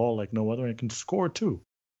pass the ball like no other and can score too.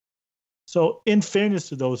 So, in fairness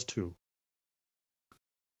to those two,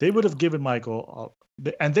 they would have given Michael,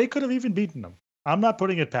 and they could have even beaten him. I'm not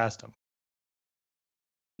putting it past him.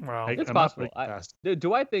 Well, it's possible.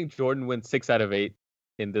 Do I think Jordan wins 6 out of 8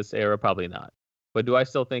 in this era? Probably not. But do I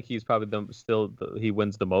still think he's probably he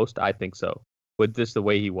wins the most? I think so. With just the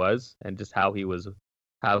way he was and just how he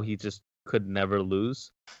just could never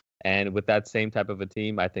lose. And with that same type of a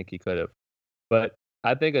team, I think he could have. But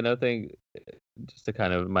I think another thing, just to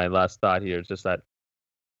kind of my last thought here, is just that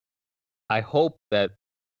I hope that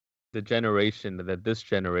this generation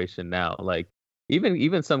now, like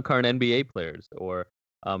even some current NBA players or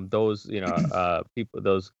those people,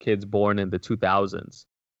 those kids born in the 2000s,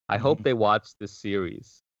 I hope they watch this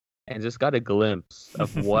series and just got a glimpse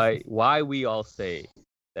of why we all say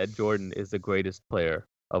that Jordan is the greatest player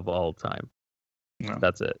of all time. No.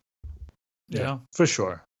 That's it. Yeah, for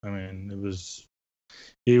sure. I mean,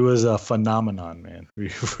 he was a phenomenon, man. He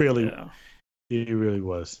really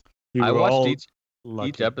was. I watched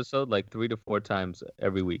each episode like 3 to 4 times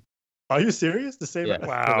every week. Are you serious? The same? Yeah, because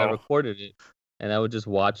I recorded it, and I would just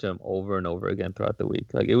watch them over and over again throughout the week.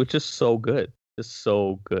 Like, it was just so good. Just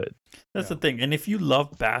so good. That's the thing. And if you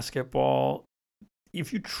love basketball,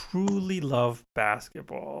 if you truly love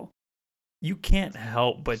basketball, you can't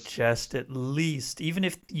help but just at least, even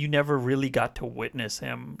if you never really got to witness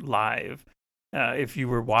him live, if you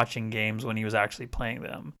were watching games when he was actually playing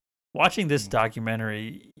them, watching this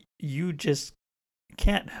documentary, you just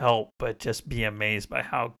can't help but just be amazed by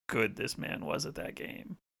how good this man was at that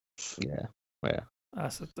game. Yeah.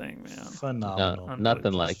 That's the thing, man. Phenomenal. No,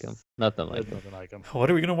 nothing like him. Nothing like him. What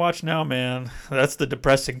are we gonna watch now, man? That's the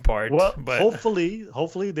depressing part. Well, but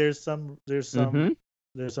hopefully there's some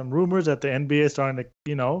rumors that the NBA is starting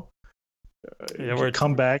to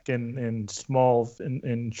come back in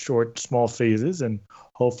short small phases, and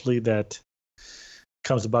hopefully that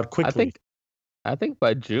comes about quickly. I think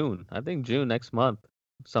by June. I think June next month,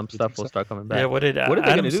 some stuff will start coming back. Yeah, what are they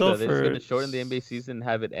going to do? Though? They're just going to shorten the NBA season and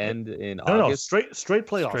have it end in August? No, straight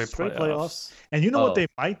playoffs. Straight playoffs. And you know what they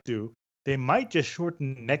might do? They might just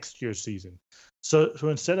shorten next year's season. So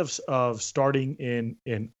instead of starting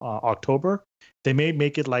in October, they may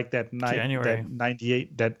make it like that January. that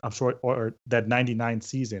 98 or that 99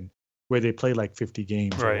 season where they play like 50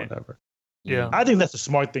 games or whatever. Yeah. I think that's a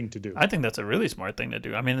smart thing to do. I think that's a really smart thing to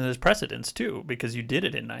do. I mean, there's precedence too, because you did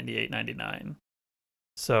it in 98, 99.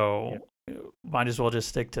 So might as well just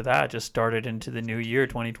stick to that. Just start it into the new year,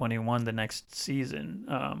 2021, the next season.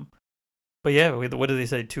 But yeah, what do they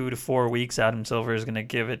say? 2 to 4 weeks. Adam Silver is going to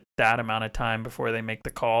give it that amount of time before they make the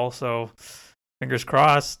call. So fingers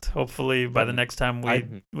crossed. Hopefully by the next time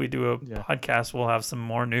we do a podcast, we'll have some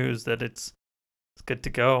more news that it's good to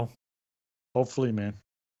go. Hopefully, man.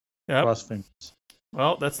 Yeah. Cross fingers.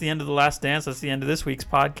 Well, that's the end of The Last Dance. That's the end of this week's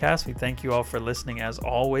podcast. We thank you all for listening as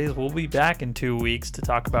always. We'll be back in 2 weeks to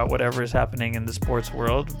talk about whatever is happening in the sports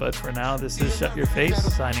world. But for now, this is Shut Your Face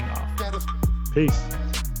signing off. Peace.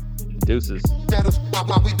 Deuces. Everywhere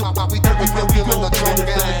we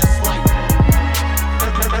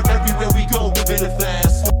go, we're in it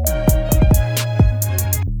fast.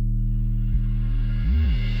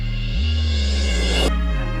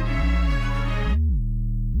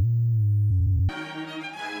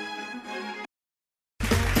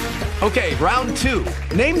 Okay, round 2.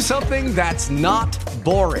 Name something that's not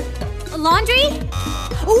boring. A laundry?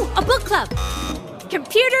 Ooh, a book club.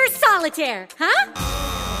 Computer solitaire, huh?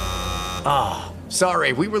 Ah, oh,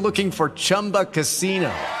 sorry, we were looking for Chumba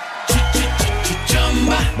Casino.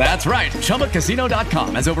 That's right,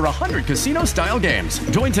 ChumbaCasino.com has over 100 casino-style games.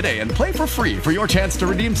 Join today and play for free for your chance to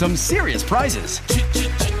redeem some serious prizes.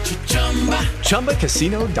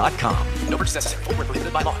 ChumbaCasino.com. No purchase necessary. Void where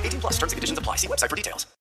prohibited by law. 18+ terms and conditions apply. See website for details.